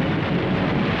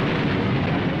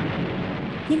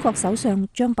英國首相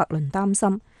張伯倫擔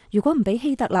心，如果唔俾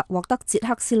希特勒獲得捷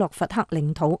克斯洛伐克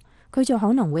領土，佢就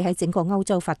可能會喺整個歐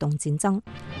洲發動戰爭。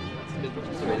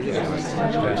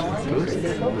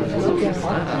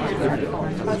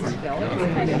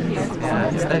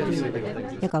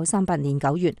1938年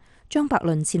9月，張伯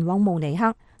倫前往慕尼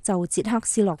黑，就捷克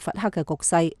斯洛伐克嘅局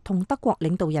勢同德國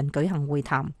領導人舉行會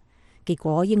談，結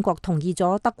果英國同意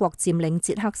咗德國佔領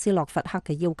捷克斯洛伐克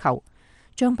嘅要求。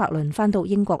張伯倫返到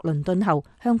英國倫敦後，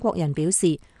向國人表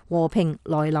示和平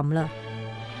來臨啦。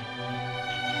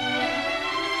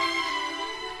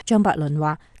張伯倫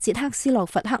話：捷克斯洛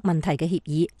伐克問題嘅協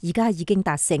議而家已經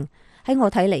達成，喺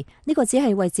我睇嚟，呢個只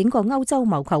係為整個歐洲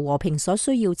謀求和平所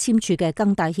需要簽署嘅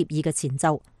更大協議嘅前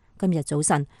奏。今日早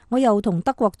晨，我又同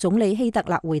德國總理希特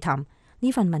勒會談，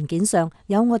呢份文件上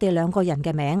有我哋兩個人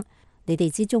嘅名。你哋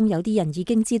之中有啲人已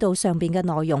經知道上邊嘅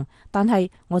內容，但係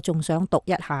我仲想讀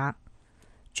一下。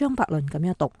張伯倫咁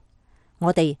樣讀：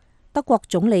我哋德國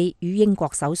總理與英國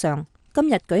首相今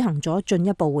日舉行咗進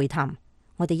一步會談，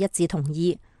我哋一致同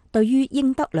意，對於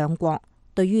英德兩國，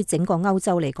對於整個歐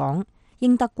洲嚟講，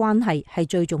英德關係係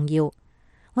最重要。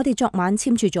我哋昨晚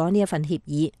簽署咗呢一份協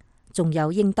議，仲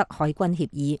有英德海軍協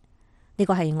議，呢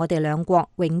個係我哋兩國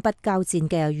永不交戰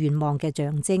嘅願望嘅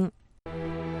象徵。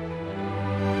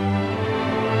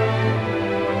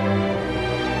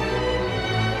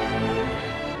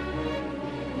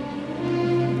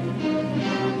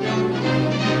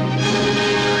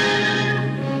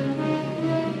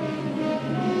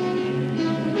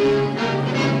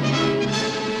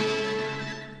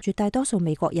絕大多數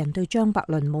美國人對張伯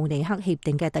倫慕尼黑協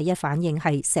定嘅第一反應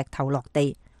係石頭落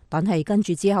地，但係跟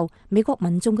住之後，美國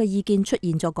民眾嘅意見出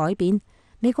現咗改變。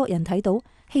美國人睇到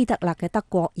希特勒嘅德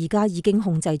國而家已經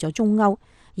控制咗中歐，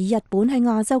而日本喺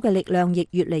亞洲嘅力量亦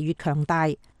越嚟越強大。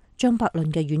張伯倫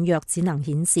嘅軟弱只能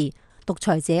顯示，獨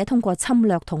裁者通過侵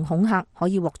略同恐嚇可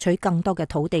以獲取更多嘅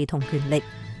土地同權力。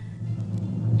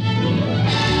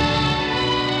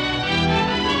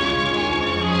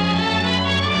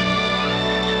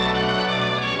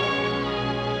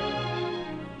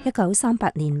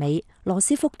1938年尾，羅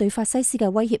斯福對法西斯嘅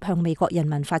威脅向美國人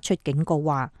民發出警告，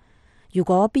話如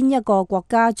果邊一個國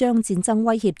家將戰爭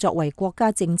威脅作為國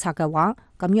家政策嘅話，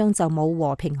咁樣就冇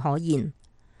和平可言。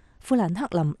富蘭克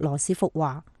林·羅斯福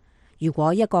話，如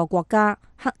果一個國家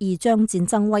刻意將戰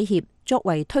爭威脅作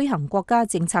為推行國家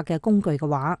政策嘅工具嘅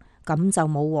話，咁就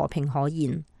冇和平可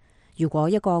言。如果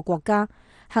一個國家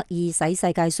刻意使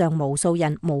世界上無數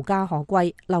人無家可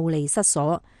歸、流離失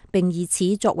所，並以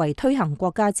此作為推行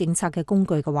國家政策嘅工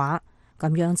具嘅話，咁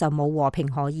樣就冇和平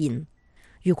可言。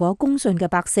如果公信嘅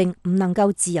百姓唔能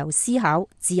夠自由思考、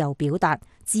自由表達、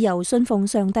自由信奉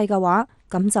上帝嘅話，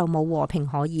咁就冇和平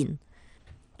可言。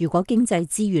如果經濟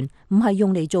資源唔係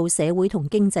用嚟做社會同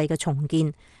經濟嘅重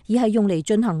建，而係用嚟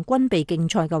進行軍備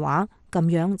競賽嘅話，咁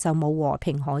樣就冇和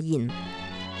平可言。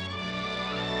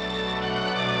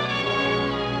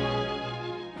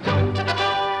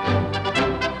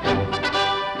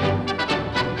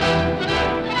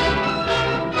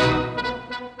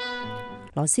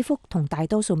羅斯福同大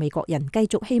多數美國人繼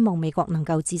續希望美國能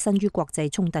夠置身於國際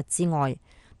衝突之外，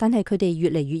但係佢哋越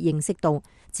嚟越認識到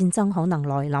戰爭可能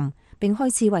來臨，並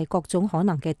開始為各種可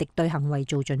能嘅敵對行為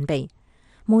做準備。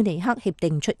慕尼黑協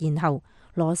定出現後，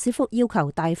羅斯福要求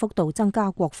大幅度增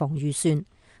加國防預算，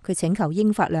佢請求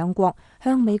英法兩國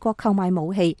向美國購買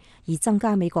武器，以增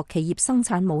加美國企業生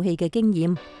產武器嘅經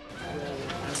驗。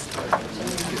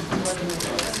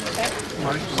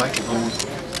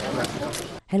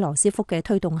喺羅斯福嘅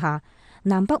推動下，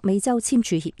南北美洲簽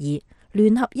署協議，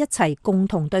聯合一齊共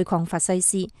同對抗法西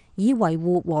斯，以維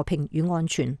護和平與安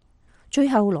全。最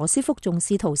後，羅斯福仲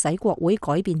試圖使國會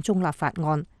改變中立法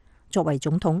案。作為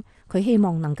總統，佢希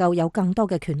望能夠有更多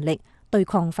嘅權力對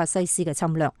抗法西斯嘅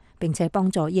侵略，並且幫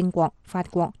助英國、法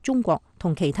國、中國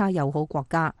同其他友好國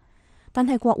家。但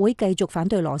係國會繼續反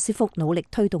對羅斯福努力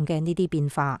推動嘅呢啲變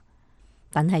化。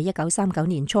但係1939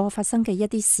年初發生嘅一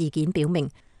啲事件表明，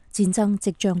戰爭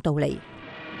即將到嚟。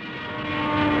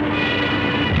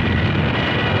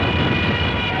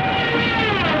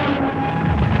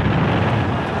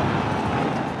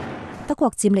德國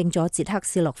佔領咗捷克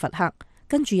斯洛伐克，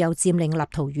跟住又佔領立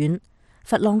陶宛。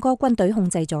佛朗哥軍隊控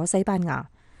制咗西班牙。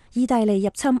意大利入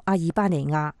侵阿爾巴尼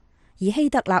亞，而希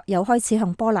特勒又開始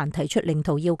向波蘭提出領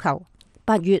土要求。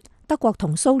8月，德國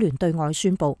同蘇聯對外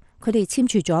宣布，佢哋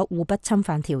簽署咗互不侵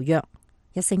犯條約。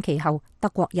1星期後，德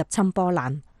國入侵波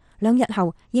蘭。2日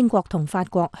後，英國同法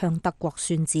國向德國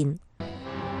宣戰。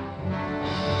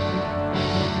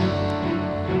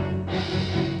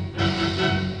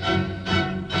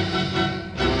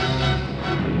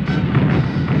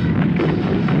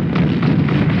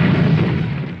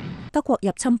德國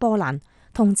入侵波蘭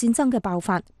同戰爭嘅爆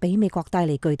發，俾美國帶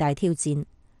嚟巨大挑戰。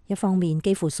一方面，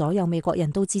幾乎所有美國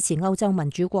人都支持歐洲民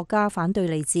主國家反對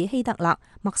嚟自希特勒、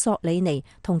墨索里尼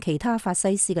同其他法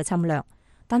西斯嘅侵略。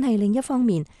但係另一方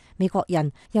面，美國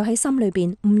人又喺心裏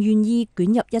邊唔願意捲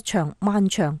入一場漫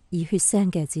長而血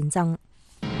腥嘅戰爭。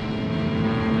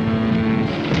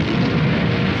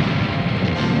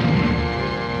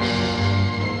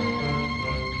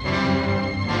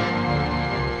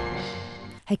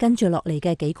喺跟住落嚟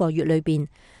嘅幾個月裏邊，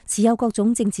持有各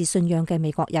種政治信仰嘅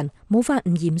美國人冇法唔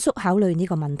嚴肅考慮呢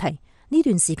個問題。呢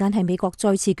段時間係美國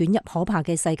再次捲入可怕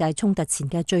嘅世界衝突前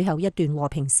嘅最後一段和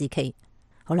平時期。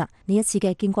好啦，呢一次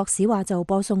嘅建國史話就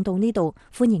播送到呢度，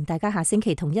歡迎大家下星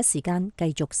期同一時間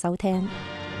繼續收聽。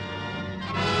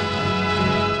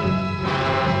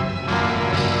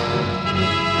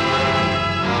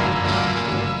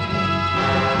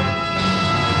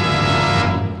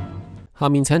下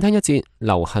面請聽一節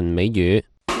流行美語。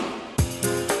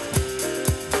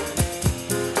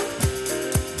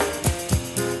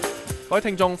各位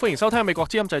聽眾，歡迎收聽美國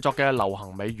之音製作嘅流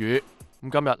行美語。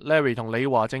咁今日 Larry 同李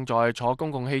華正在坐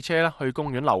公共汽車咧去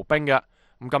公園溜冰嘅。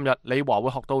咁今日李華會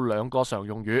學到兩個常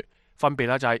用語，分別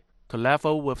咧就係 to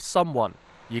level with someone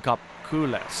以及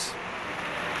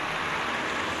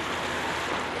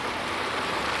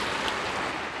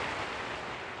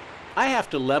clueless。I have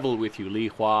to level with you, Li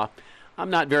Hua. I'm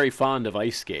not very fond of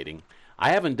ice skating.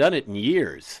 I haven't done it in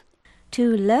years.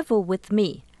 To level with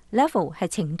me. Level 係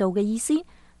程度嘅意思。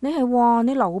你係話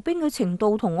你溜冰嘅程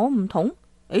度同我唔同？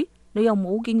誒，你又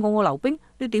冇見過我溜冰，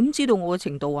你點知道我嘅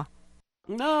程度啊？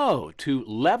 No, to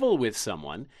level with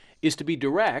someone is to be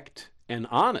direct and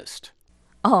honest.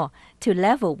 哦，to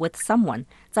level with someone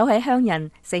就係向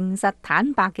人誠實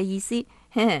坦白嘅意思。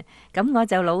咁我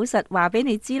就老實話俾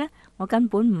你知啦，我根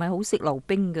本唔係好識溜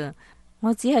冰㗎，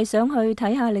我只係想去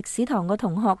睇下歷史堂嘅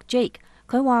同學 Jake，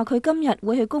 佢話佢今日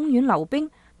會去公園溜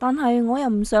冰，但係我又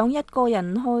唔想一個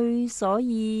人去，所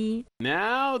以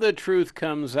Now the truth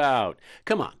comes out.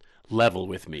 Come on, level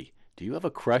with me. Do you have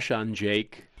a crush on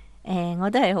Jake? 我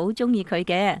都係好中意佢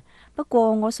嘅，不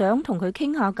過我想同佢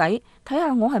傾下偈，睇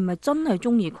下我係咪真係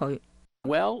中意佢。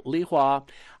Well, Li Hua,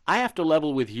 I have to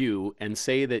level with you and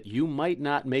say that you might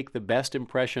not make the best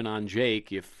impression on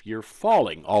Jake if you're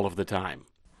falling all of the time.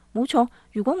 冇錯，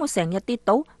如果我成日跌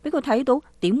倒，俾佢睇到，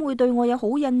點會對我有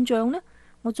好印象呢？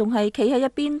我仲係企喺一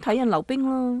邊睇人溜冰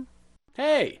啦。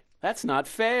Hey, that's not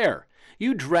fair.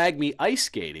 You dragged me ice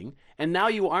skating, and now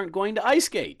you aren't going to ice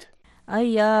skate. 哎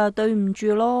呀，對唔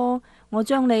住咯，我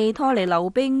將你拖嚟溜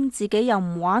冰，自己又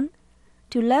唔玩。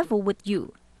To level with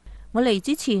you， 我嚟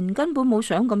之前根本冇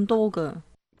想咁多㗎。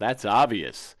That's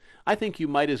obvious. I think you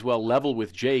might as well level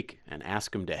with Jake and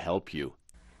ask him to help you.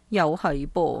 又係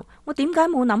噃，我點解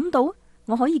冇諗到？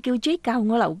我可以叫 Jake 教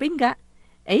我溜冰㗎。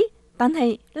誒，但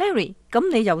係 Larry，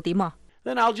 咁你又點啊？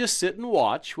 Then I'll just sit and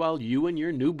watch while you and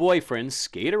your new boyfriend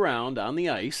skate around on the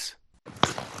ice.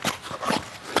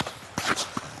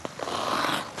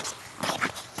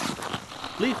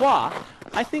 Li Hua,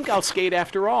 I think I'll skate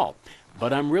after all,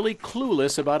 but I'm really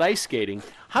clueless about ice skating.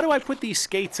 How do I put these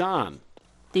skates on?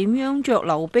 點樣着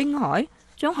溜冰鞋？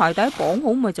將鞋帶綁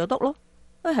好咪就得咯。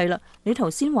係啦，你頭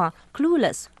先話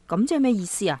clueless， 咁即係咩意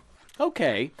思啊？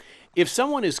 Okay, if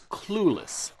someone is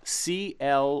clueless,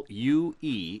 C-L-U-E-L-E-S-S,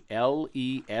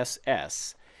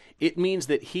 it means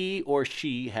that he or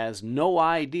she has no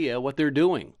idea what they're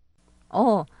doing.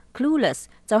 哦，clueless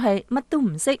就係乜都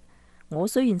唔識。我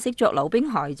雖然識着溜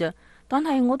冰鞋啫，但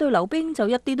係我對溜冰就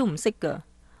一啲都唔識㗎。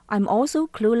I'm also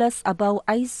clueless about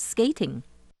ice skating.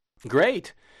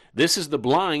 Great. This is the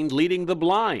blind leading the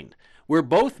blind. We're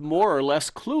both more or less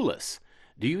clueless.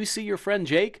 Do you see your friend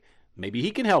Jake? Maybe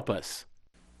he can help us.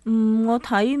 我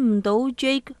睇唔到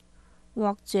Jake，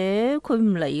 或者佢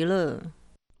唔嚟啦。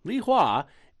Li Hua,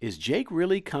 is Jake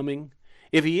really coming?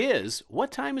 If he is,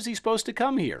 what time is he supposed to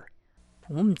come here?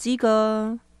 我唔知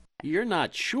㗎。You're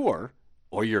not sure,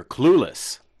 or you're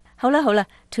clueless. 好啦好啦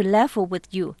 ，to level with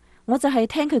you， 我就係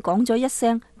聽佢講咗一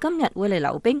聲，今日會嚟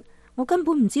溜冰，我根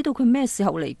本唔知道佢咩時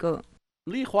候嚟㗎。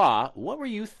Li Hua, what were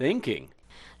you thinking?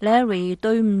 Larry，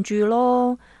 對唔住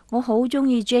咯，我好中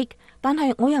意 Jake， 但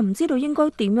係我又唔知道應該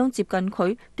點樣接近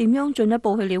佢，點樣進一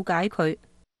步去了解佢。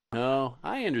Oh,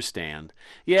 I understand.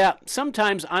 Yeah,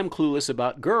 sometimes I'm clueless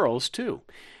about girls, too.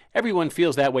 Everyone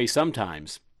feels that way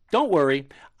sometimes. Don't worry,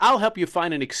 I'll help you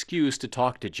find an excuse to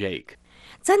talk to Jake.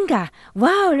 真㗎？哇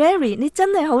 ，Larry， 你真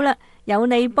係好啦，有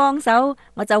你幫手，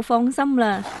我就放心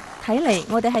啦。睇嚟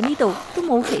我哋喺呢度都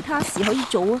冇其他事可以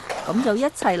做啊，咁就一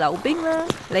齊溜冰啦，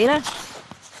嚟啦！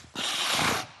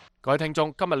各位聽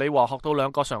眾，今日李華學到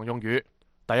兩個常用語，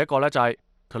第一個呢就係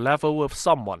to level with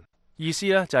someone， 意思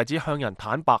呢就係指向人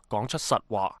坦白講出實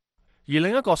話；而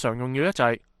另一個常用語呢就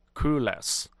係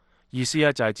clueless， 意思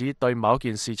呢就係指對某一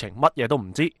件事情乜嘢都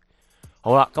唔知。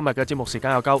好啦，今日嘅節目時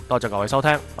間又夠，多謝各位收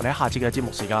聽，我哋喺下次嘅節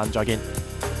目時間再見。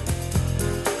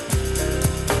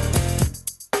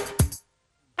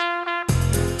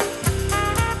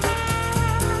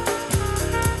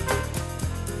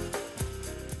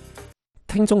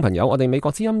聽聽眾朋友，我哋美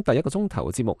國之音第一個鐘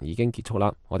頭節目已經結束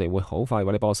啦，我哋會好快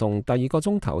為你播送第二個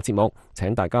鐘頭節目，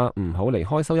請大家唔好離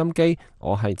開收音機。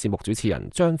我係節目主持人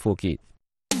張富傑。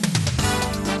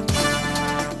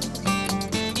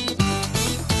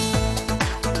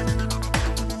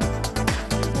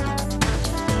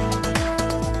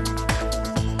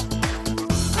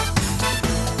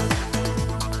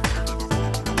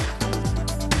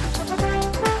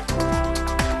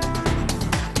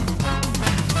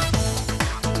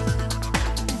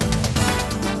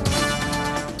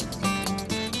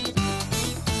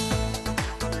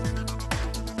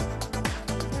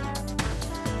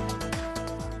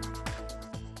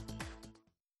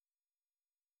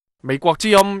美國之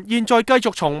音現在繼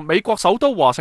續從美國首都華盛